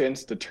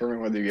actions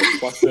determine whether you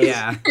get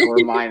pluses or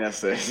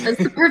minuses.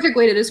 That's the perfect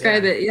way to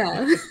describe it.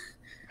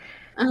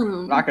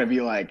 I'm not going to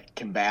be like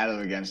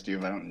combative against you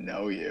if I don't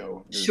know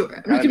you. Sure.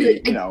 I'm not going to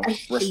be like, I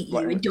hate you.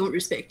 I don't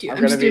respect you.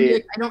 I'm just going to be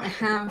like, I don't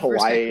have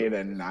polite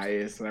and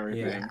nice and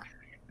everything. Yeah.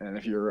 And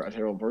if you're a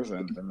terrible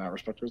person, then that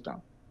respect goes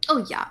down.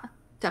 Oh, yeah.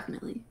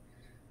 Definitely.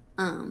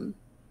 That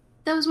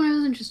was when I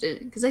was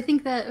interested in, because I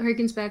think that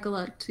harkens back a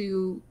lot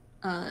to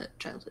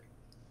childhood.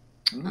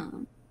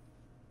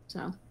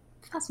 So,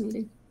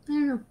 fascinating. I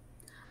don't know.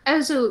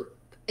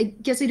 I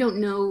guess I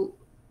don't know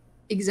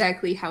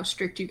exactly how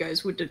strict you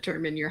guys would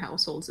determine your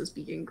households as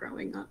being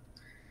growing up.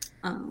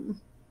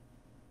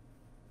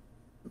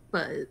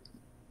 But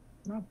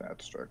not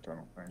that strict, I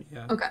don't think.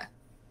 Yeah.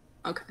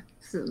 Okay.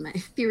 So my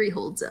theory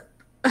holds up.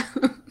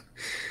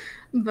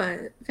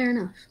 But fair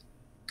enough.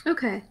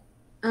 Okay.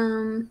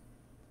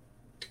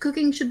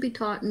 Cooking should be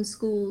taught in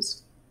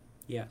schools.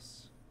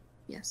 Yes.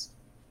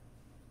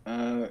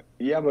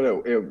 Yeah, but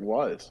it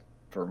was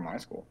for my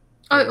school.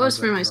 Oh, it was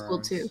for my school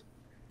too.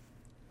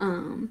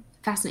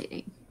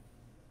 Fascinating.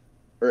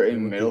 Or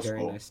in middle school.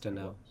 Very nice to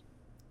know.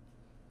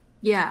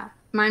 Yeah,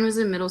 mine was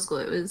in middle school.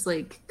 It was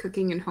like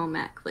cooking and home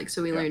ec. Like,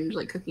 so we learned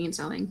like cooking and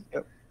sewing.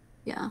 Yep.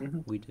 Yeah.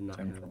 We did not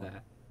have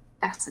that.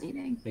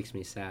 Fascinating. Makes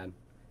me sad.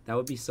 That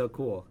would be so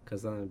cool,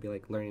 because then it'd be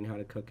like learning how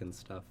to cook and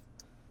stuff.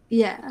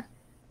 Yeah.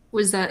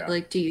 Was that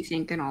like, do you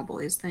think, an all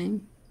boys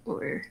thing,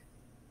 or?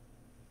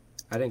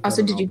 I didn't.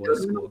 Also, did you go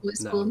to an all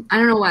boys school? No. I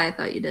don't know why I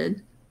thought you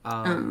did.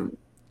 No,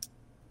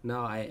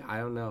 I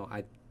don't know.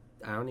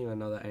 I don't even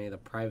know that any of the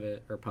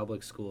private or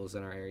public schools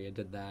in our area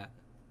did that.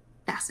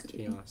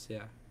 Fascinating. To be honest,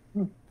 yeah.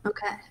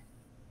 Okay.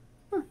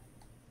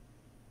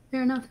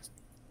 Fair enough.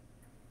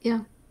 Yeah.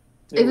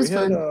 It was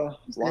fun.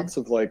 Lots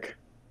of like,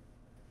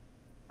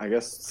 I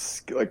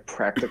guess like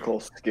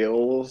practical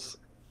skills.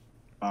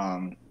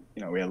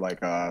 We had like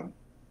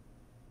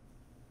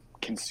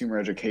consumer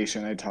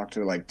education. I talked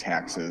to like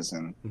taxes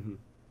and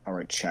how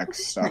to check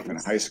stuff in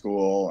high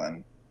school,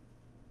 and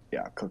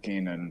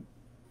cooking and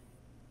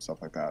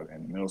stuff like that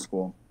in middle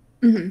school.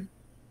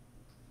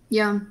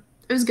 Yeah,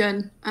 it was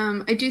good.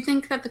 I do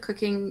think that the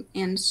cooking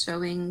and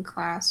sewing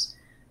class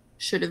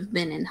should have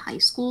been in high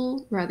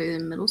school rather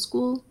than middle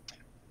school.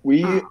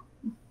 We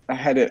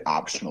had it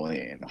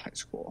optionally in high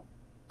school.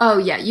 Oh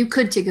yeah, you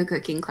could take a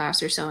cooking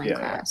class or sewing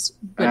class.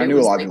 But I knew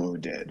a lot of people who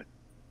did.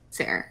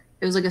 Fair.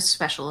 It was like a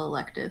special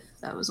elective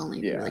that was only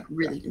if you were like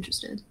really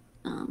interested.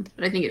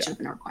 But I think it should have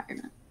been a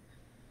requirement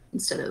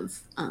instead of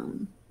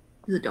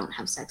the don't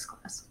have sex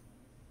class.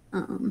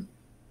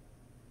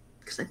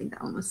 Because I think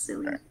that one was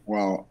silly. Okay.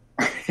 Well,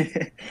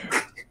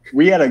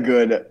 we had a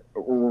good,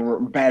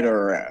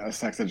 better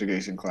sex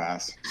education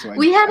class. So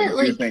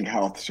I think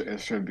health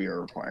should be a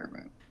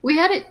requirement. We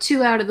had it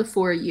 2 out of the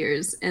 4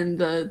 years, and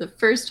the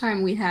first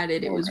time we had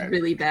it, it was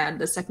really bad.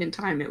 The second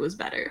time, it was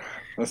better.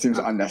 That seems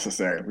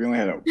unnecessary. We only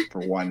had it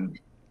for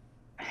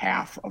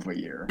 1/2 of a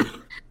year.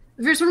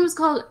 The first one was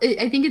called,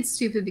 I think it's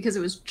stupid because it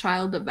was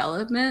child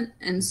development,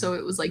 and so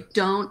it was like,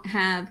 don't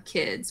have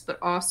kids, but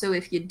also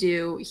if you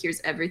do,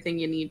 here's everything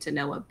you need to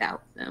know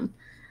about them.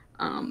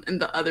 And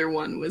the other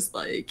one was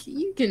like,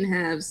 you can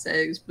have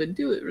sex, but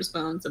do it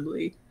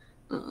responsibly.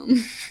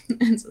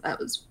 And so that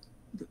was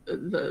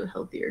the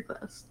healthier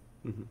class.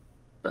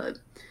 But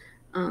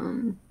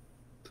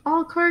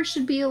all cars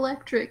should be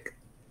electric.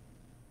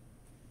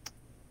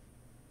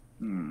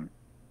 I'm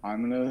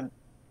gonna...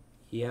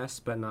 Yes,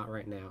 but not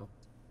right now.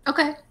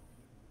 Okay.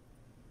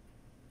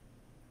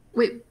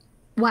 Wait,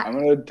 what? I'm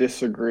gonna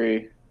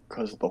disagree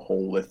because of the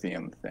whole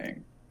lithium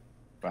thing,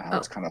 but how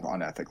it's kind of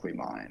unethically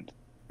mined.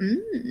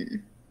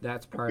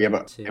 That's part of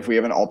it too. If we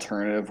have an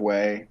alternative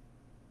way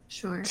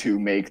to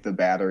make the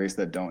batteries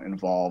that don't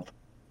involve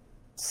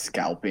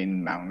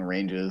scalping mountain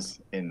ranges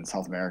in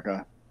South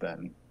America,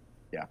 then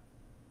yeah,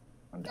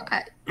 I'm down.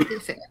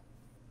 Fair.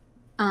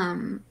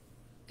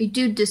 I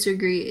do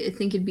disagree. I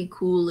think it'd be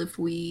cool if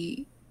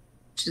we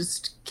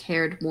just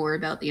cared more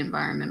about the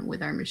environment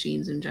with our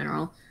machines in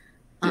general.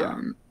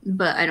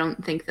 But I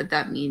don't think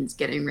that means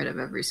getting rid of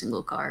every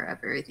single car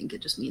ever. I think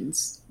it just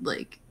means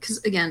like, because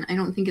again, I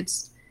don't think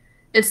it's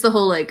the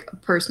whole like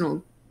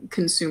personal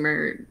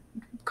consumer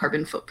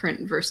carbon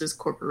footprint versus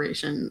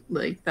corporation.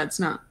 Like that's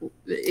not,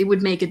 it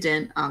would make a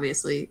dent,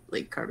 obviously,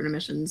 like carbon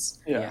emissions.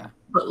 Yeah.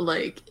 But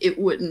like it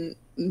wouldn't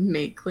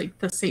make like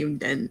the same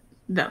dent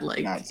that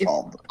like if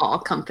all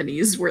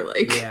companies were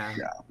like,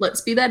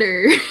 let's be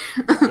better.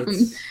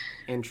 It's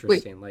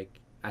interesting. Like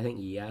I think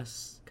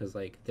yes, because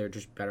like they're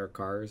just better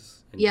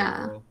cars in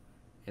general,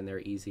 and they're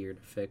easier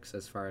to fix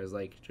as far as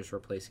like just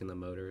replacing the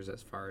motors,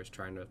 as far as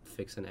trying to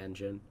fix an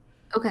engine.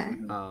 Okay.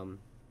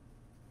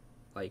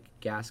 Like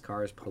gas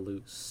cars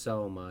pollute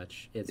so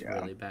much, it's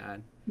really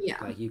bad. Yeah.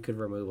 Like you could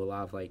remove a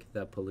lot of like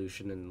the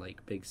pollution in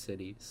like big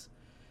cities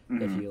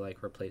if you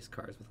like replace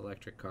cars with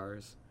electric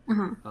cars.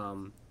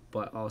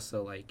 But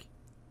also like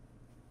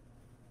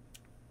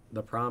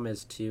the problem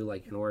is too,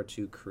 like in order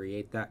to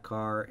create that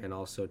car and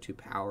also to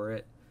power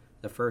it,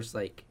 the first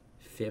like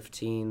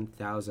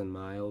 15,000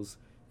 miles,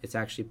 it's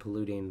actually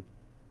polluting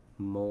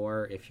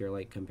more if you're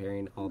like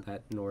comparing all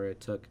that in order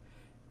it took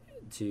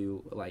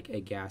to like a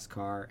gas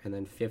car, and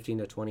then 15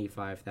 to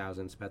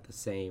 25,000 is about the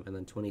same, and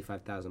then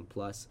 25,000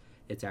 plus,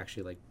 it's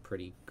actually like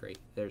pretty great.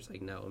 There's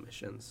like no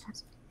emissions.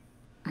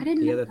 I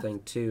didn't. The other thing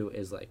too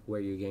is like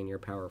where you gain your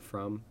power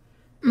from.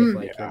 If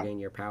like you're getting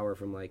your power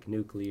from like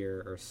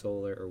nuclear or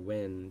solar or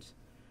wind,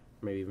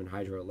 or maybe even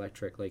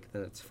hydroelectric, like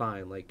then it's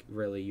fine. Like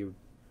really, you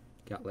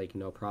got like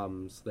no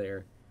problems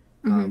there.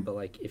 But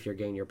like if you're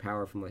getting your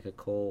power from like a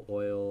coal,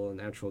 oil, and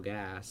natural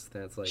gas,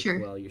 then it's like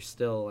well, you're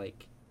still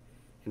like,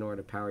 in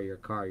order to power your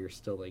car, you're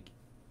still like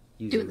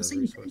using those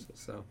resources.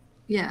 So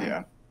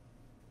yeah.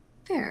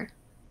 Fair.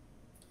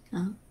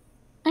 I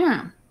don't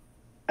know.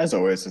 As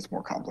always, it's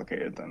more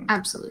complicated than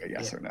absolutely a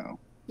yes or no.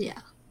 Yeah.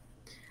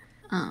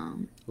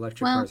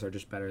 Electric cars are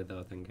just better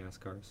though than gas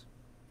cars.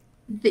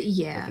 They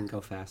can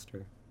go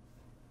faster.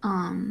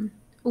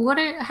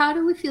 How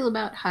do we feel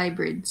about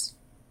hybrids?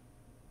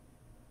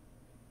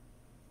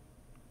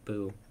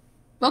 Boo.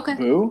 Okay.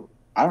 Boo?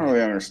 I don't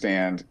really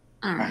understand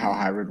how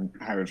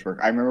hybrids work.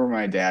 I remember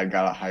my dad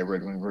got a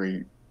hybrid when we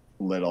were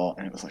little,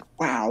 and it was like,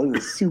 wow,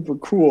 this is super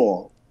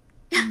cool.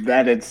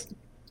 That it's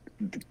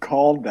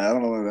called that. I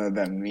don't know what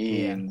that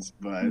means,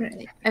 but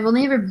I've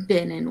only ever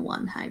been in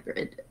one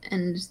hybrid,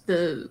 and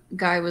the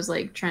guy was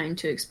like trying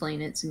to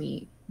explain it to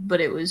me,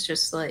 but it was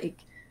just like,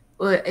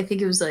 well, I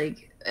think it was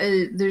like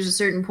there's a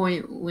certain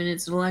point when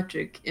it's an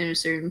electric and a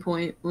certain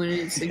point when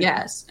it's a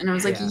gas, and I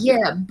was like,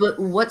 but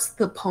what's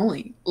the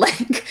point?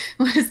 Like,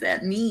 what does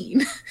that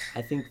mean?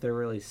 I think they're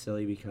really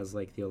silly because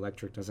like the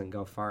electric doesn't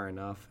go far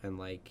enough, and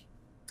like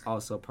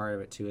also part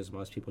of it too is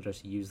most people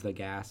just use the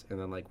gas, and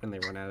then like when they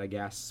run out of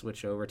gas,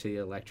 switch over to the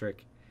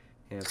electric,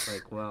 and it's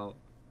like, well,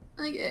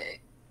 okay,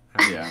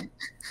 yeah,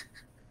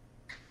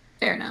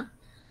 fair enough.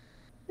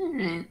 All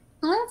right,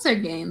 well that's our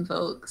game,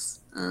 folks.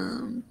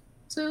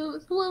 So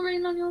what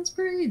rain on y'all's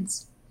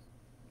parades?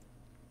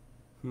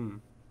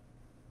 What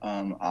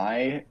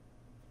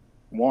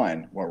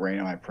rain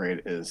on my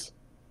parade is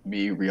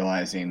me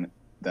realizing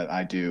that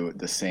I do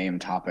the same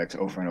topics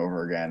over and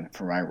over again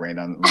for my rain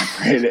on my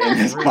parade in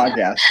this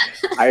podcast.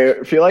 I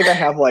feel like I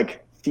have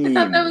like themes.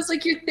 I thought that was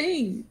like your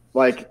thing.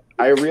 Like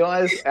I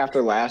realized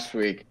after last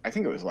week, I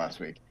think it was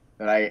last week,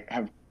 that I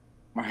have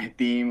my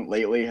theme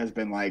lately has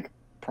been like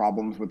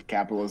problems with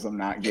capitalism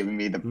not giving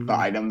me the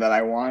item that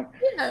I want.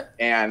 Yeah.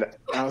 And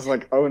I was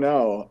like, oh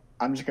no.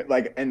 I'm just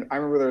like, and I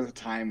remember there was a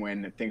time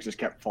when things just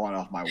kept falling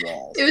off my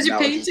walls. It was your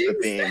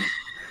paintings.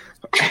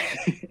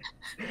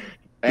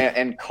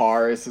 And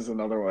cars is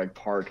another, like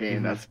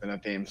parking. That's been a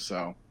theme.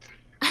 So,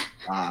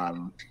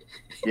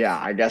 yeah,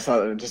 I guess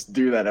I'll just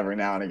do that every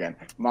now and again.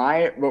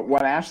 But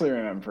what Ashley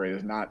remembered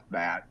is not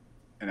that,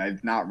 and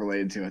it's not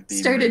related to a theme.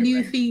 Start a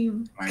new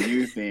theme. My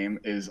new theme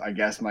is, I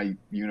guess, my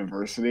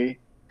university.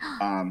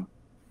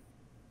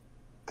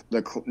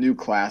 The new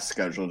class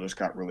schedule just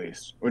got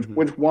released.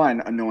 Which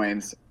one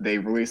annoyance? They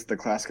released the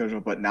class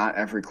schedule, but not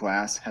every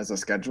class has a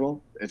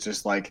schedule. It's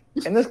just like,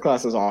 and this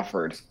class is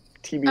offered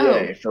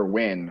TBA for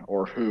when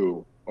or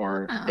who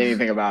or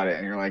anything about it,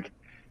 and you're like,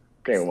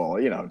 okay, well,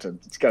 you know, to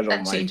schedule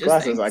my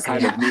classes, things. I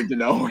kind of need to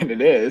know when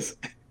it is.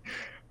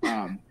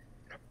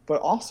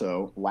 But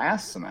also,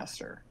 last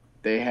semester,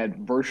 they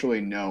had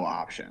virtually no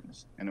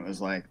options. And it was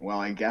like, well,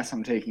 I guess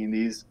I'm taking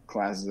these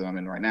classes that I'm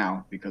in right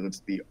now because it's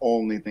the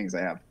only things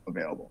I have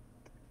available.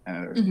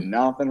 And there's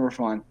nothing for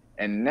fun.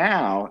 And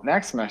now,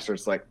 next semester,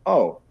 it's like,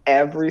 oh,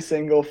 every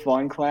single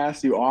fun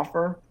class you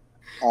offer,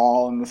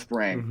 all in the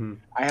spring.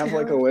 I have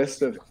like a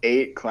list of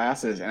 8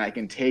 classes, and I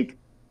can take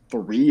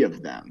 3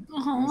 of them.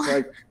 It's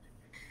like,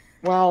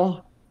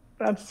 well,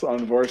 that's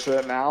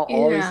unfortunate now.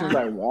 All these things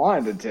I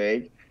wanted to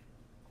take,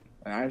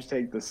 and I just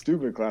take the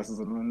stupid classes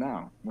of them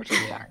now, which is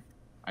fine.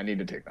 I need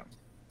to take them.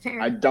 Fair.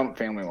 I dumped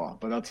family law,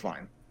 but that's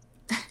fine.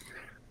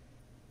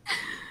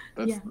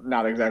 That's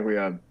not exactly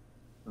a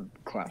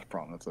class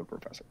problem. That's a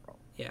professor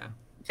problem. Yeah.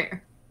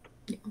 Fair.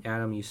 Yeah.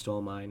 Adam, you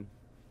stole mine.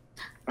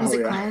 Was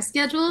it class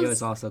schedules? It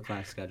was also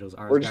class schedules.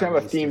 We're just going to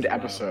have a themed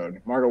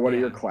episode. Margo, what are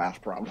your class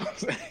problems?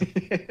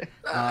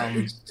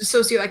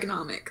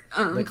 Socioeconomic.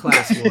 The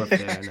class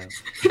warfare,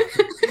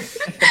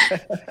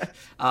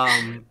 I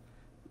know.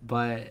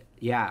 But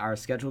yeah, our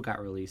schedule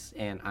got released,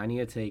 and I need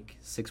to take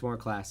 6 more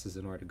classes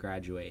in order to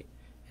graduate.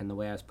 And the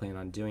way I was planning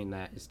on doing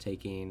that is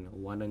taking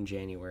 1 in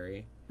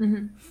January,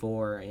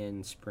 4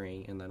 in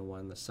spring, and then 1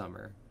 in the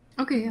summer.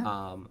 Okay,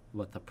 yeah.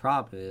 What the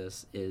problem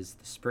is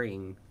the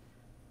spring,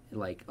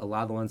 like, a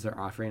lot of the ones they're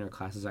offering are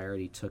classes I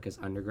already took as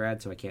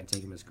undergrad, so I can't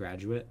take them as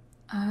graduate.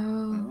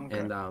 Oh. Okay.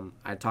 And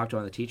I talked to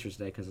one of the teachers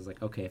today because I was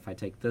like, okay, if I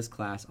take this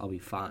class, I'll be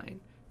fine.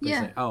 But Yeah.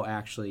 he's like, oh,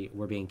 actually,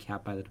 we're being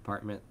capped by the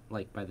department,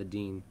 like, by the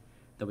dean,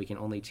 that we can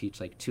only teach,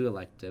 like, 2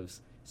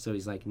 electives. So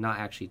he's, like, not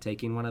actually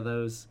taking one of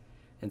those.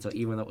 And so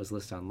even though it was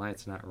listed online,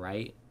 it's not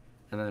right.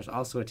 And then there's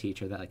also a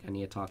teacher that, like, I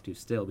need to talk to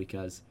still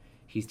because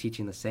he's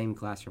teaching the same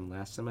class from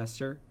last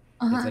semester.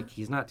 It's like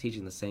he's not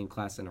teaching the same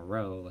class in a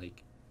row.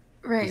 Like,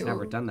 he's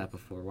never done that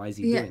before. Why is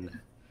he doing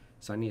that?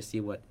 So I need to see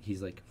what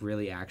he's, like,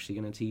 really actually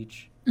going to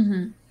teach.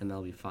 And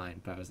that'll be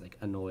fine. But I was, like,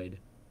 annoyed.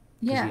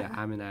 Yeah,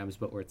 I'm in ABS,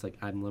 but where it's, like,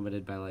 I'm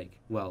limited by, like,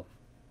 well,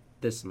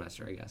 this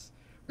semester, I guess.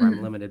 Where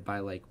I'm limited by,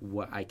 like,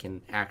 what I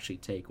can actually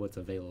take, what's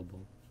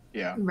available.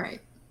 Yeah.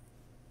 Right.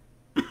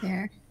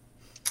 Fair.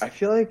 I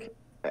feel like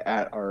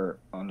at our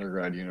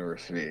undergrad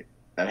university,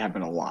 that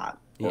happened a lot.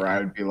 Where I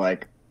would be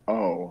like,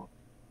 oh,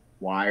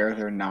 why are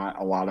there not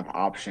a lot of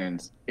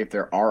options? If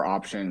there are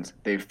options,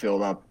 they've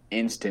filled up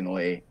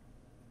instantly,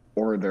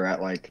 or they're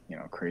at, like, you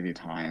know, crazy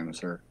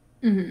times, or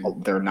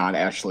they're not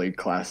actually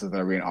classes that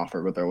are being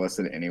offered, but they're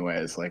listed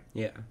anyways. Like,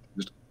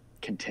 just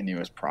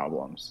continuous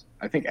problems.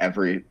 I think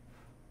every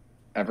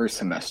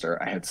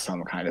semester I had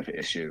some kind of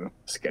issue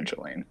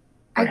scheduling.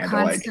 I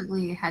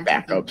constantly had to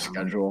backup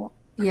schedule.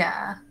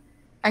 Yeah.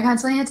 I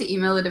constantly had to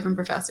email the different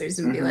professors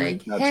and be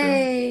like,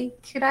 hey,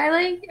 could I,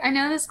 like, I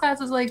know this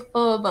class is, like,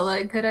 full, but,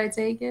 like, could I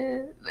take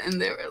it?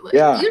 And they were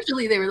like,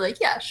 usually they were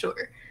like, yeah,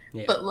 sure.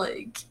 Yeah. But,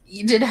 like,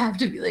 you did have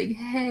to be like,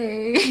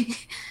 hey,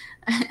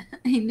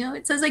 I know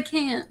it says I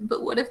can't,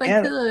 but what if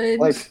I could?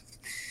 Like,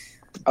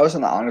 I was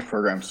in the honors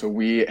program, so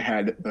we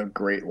had the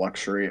great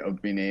luxury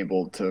of being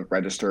able to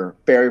register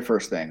very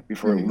first thing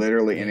before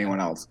literally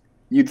anyone else.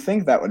 You'd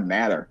think that would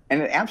matter,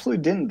 and it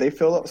absolutely didn't. They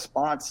filled up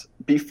spots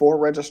before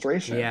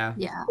registration. Yeah.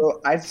 So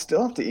I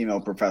still have to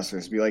email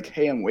professors, be like,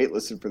 hey, I'm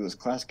waitlisted for this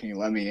class. Can you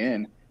let me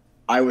in?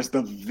 I was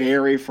the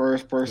very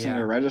first person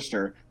to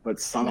register, but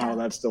somehow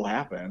that still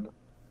happened.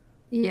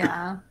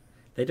 Yeah.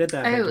 They did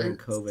that during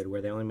COVID,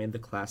 where they only made the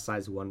class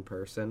size 1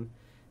 person.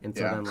 And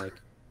so then, like,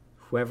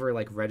 whoever,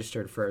 like,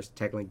 registered first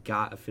technically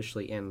got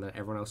officially in, then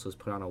everyone else was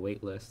put on a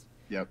wait list.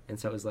 Yep. And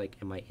so it was like,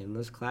 am I in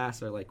this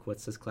class, or, like,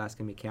 what's this class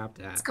going to be capped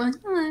at? What's going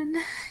on?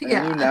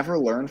 And you never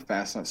learn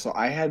fast enough. So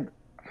I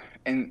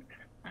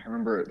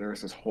remember there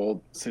was this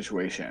whole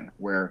situation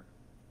where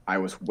I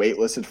was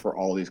waitlisted for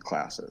all these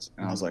classes.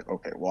 And I was like,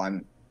 okay, well, I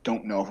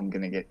don't know if I'm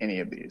going to get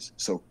any of these.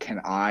 So can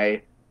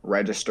I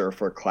register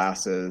for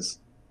classes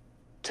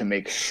to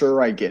make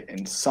sure I get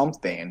in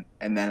something,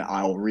 and then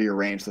I'll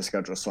rearrange the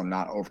schedule so I'm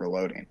not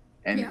overloading?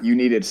 And you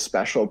needed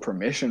special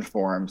permission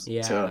forms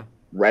to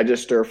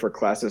register for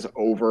classes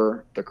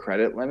over the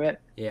credit limit,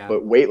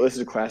 but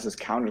waitlisted classes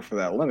counted for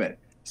that limit.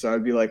 So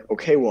I'd be like,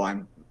 okay, well,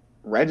 I'm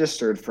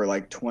registered for,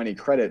 like, 20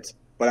 credits,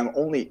 but I'm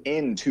only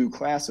in 2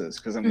 classes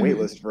because I'm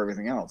waitlisted for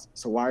everything else.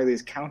 So why are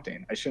these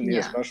counting? I shouldn't need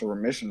a special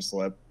permission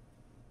slip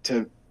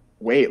to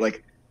wait.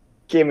 Like,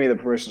 give me the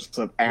permission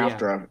slip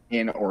after I'm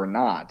in or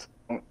not.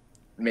 Don't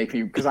make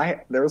me, because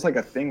there was, like,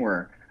 a thing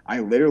where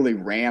I literally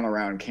ran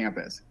around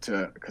campus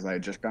because I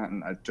just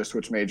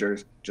switched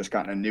majors, just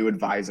gotten a new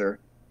advisor.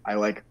 I,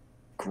 like,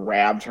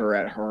 grabbed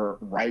her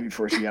right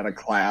before she had a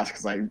class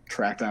because I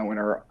tracked down when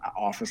her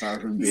office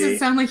hours would be. Does it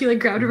sound like you, like,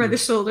 grabbed her by the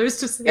shoulders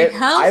to say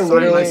help? I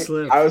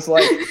was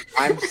like,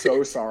 I'm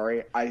so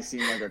sorry. I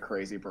seem like a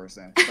crazy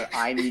person, but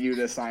I need you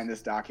to sign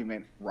this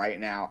document right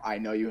now. I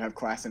know you have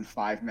class in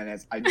 5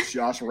 minutes. I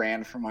just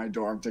ran from my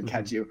dorm to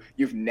catch you.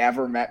 You've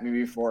never met me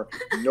before,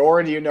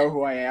 nor do you know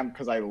who I am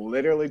because I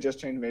literally just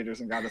changed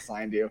majors and got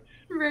assigned to you.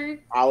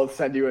 Right. I'll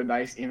send you a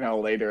nice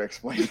email later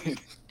explaining.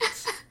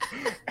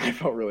 I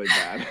felt really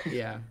bad.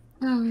 Yeah.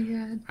 Oh my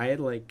god. I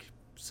had, like,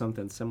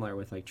 something similar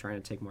with, like, trying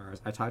to take more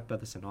hours. I talked about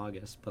this in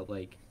August, but,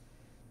 like,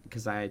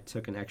 because I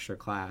took an extra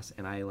class,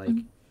 and I, like,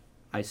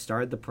 I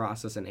started the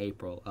process in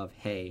April of,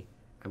 hey,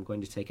 I'm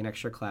going to take an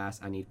extra class.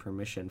 I need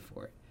permission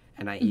for it.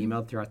 And I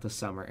emailed throughout the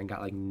summer and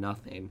got, like,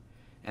 nothing.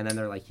 And then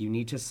they're like, you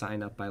need to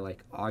sign up by,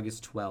 like,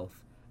 August 12th.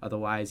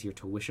 Otherwise, your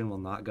tuition will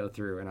not go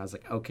through. And I was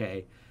like,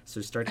 okay.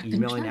 So start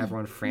emailing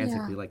everyone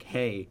frantically, like,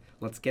 hey,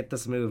 let's get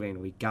this moving.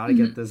 We got to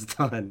get this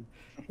done.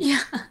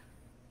 Yeah.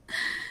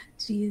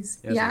 Jeez.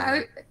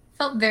 I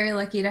felt very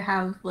lucky to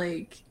have,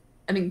 like,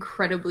 an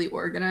incredibly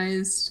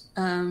organized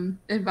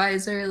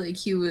advisor. Like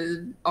he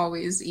would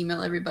always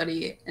email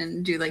everybody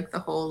and do like the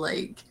whole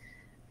like,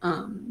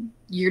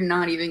 you're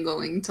not even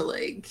going to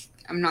like,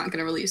 I'm not going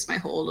to release my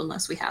hold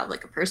unless we have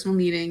like a personal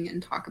meeting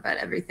and talk about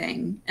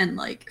everything and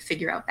like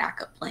figure out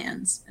backup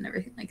plans and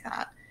everything like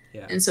that.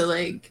 Yeah. And so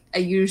like I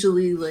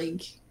usually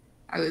like,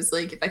 I was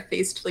like, if I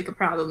faced like a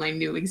problem, I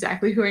knew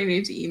exactly who I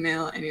needed to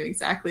email. I knew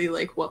exactly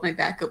like what my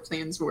backup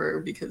plans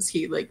were because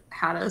he like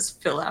had us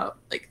fill out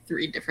like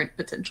 3 different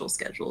potential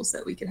schedules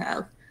that we could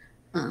have.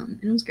 And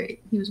it was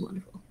great. He was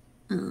wonderful.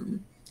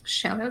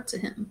 Shout out to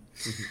him.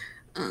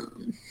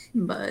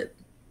 But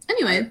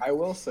anyway. I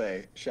will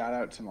say, shout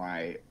out to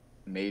my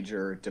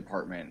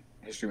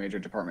history major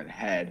department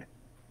head,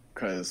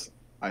 because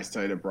I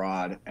studied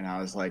abroad, and I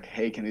was like,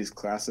 hey, can these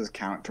classes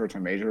count towards my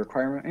major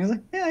requirement? And he's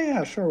like,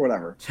 yeah, sure,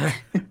 whatever.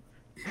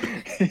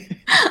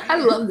 I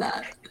love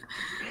that.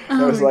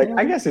 I was like, God.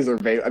 I guess these are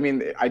vague. I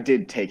mean, I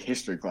did take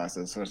history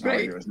classes, so it's not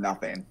like it was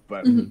nothing.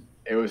 But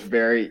it was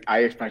I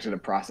expected a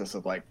process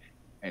of like,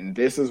 and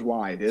this is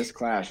why this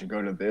class should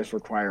go to this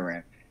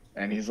requirement.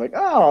 And he's like,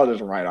 oh, I'll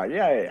just write out.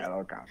 Yeah,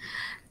 that'll count.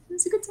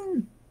 It's a good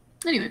time.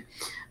 Anyway,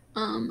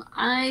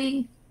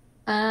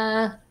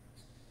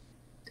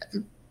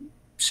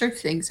 sure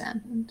things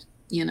happened,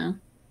 you know.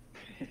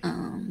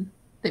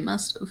 They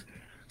must have.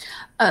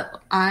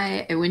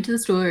 I went to the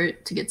store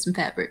to get some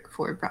fabric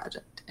for a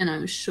project, and I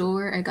was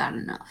sure I got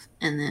enough.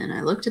 And then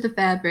I looked at the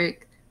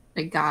fabric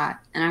I got,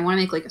 and I want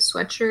to make like a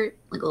sweatshirt,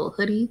 like a little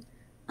hoodie.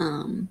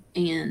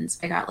 And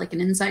I got like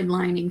an inside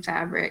lining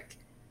fabric,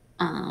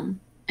 and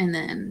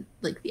then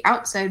like the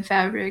outside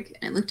fabric.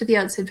 And I looked at the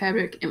outside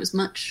fabric, and it was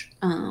much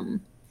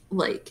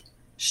like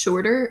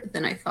shorter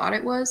than I thought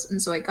it was, and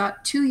so I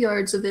got 2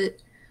 yards of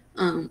it.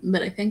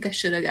 But I think I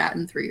should have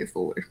gotten 3 or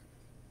 4.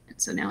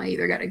 And so now I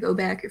either got to go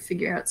back or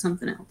figure out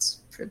something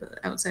else for the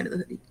outside of the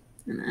hoodie.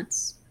 And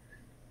that's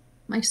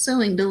my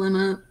sewing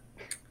dilemma.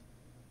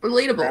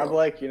 Relatable. Grab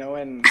like, you know,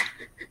 in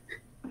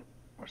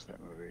what's that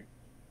movie?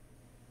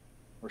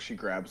 Where she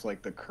grabs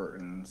like the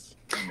curtains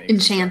and makes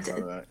Enchanted. Out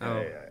of that. Oh.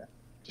 Yeah.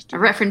 I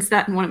referenced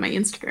that in one of my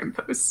Instagram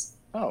posts.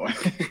 Oh.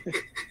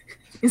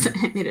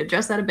 I made a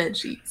dress out of bed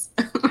sheets.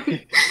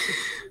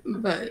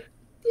 But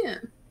yeah,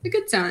 a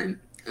good time.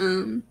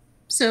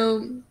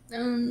 So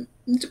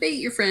debate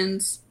your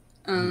friends.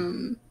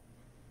 Don't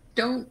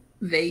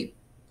vape.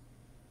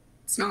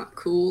 It's not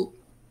cool.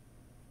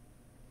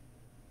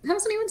 Have a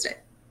sunny Wednesday.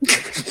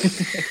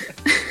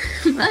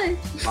 Bye.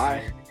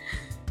 Bye.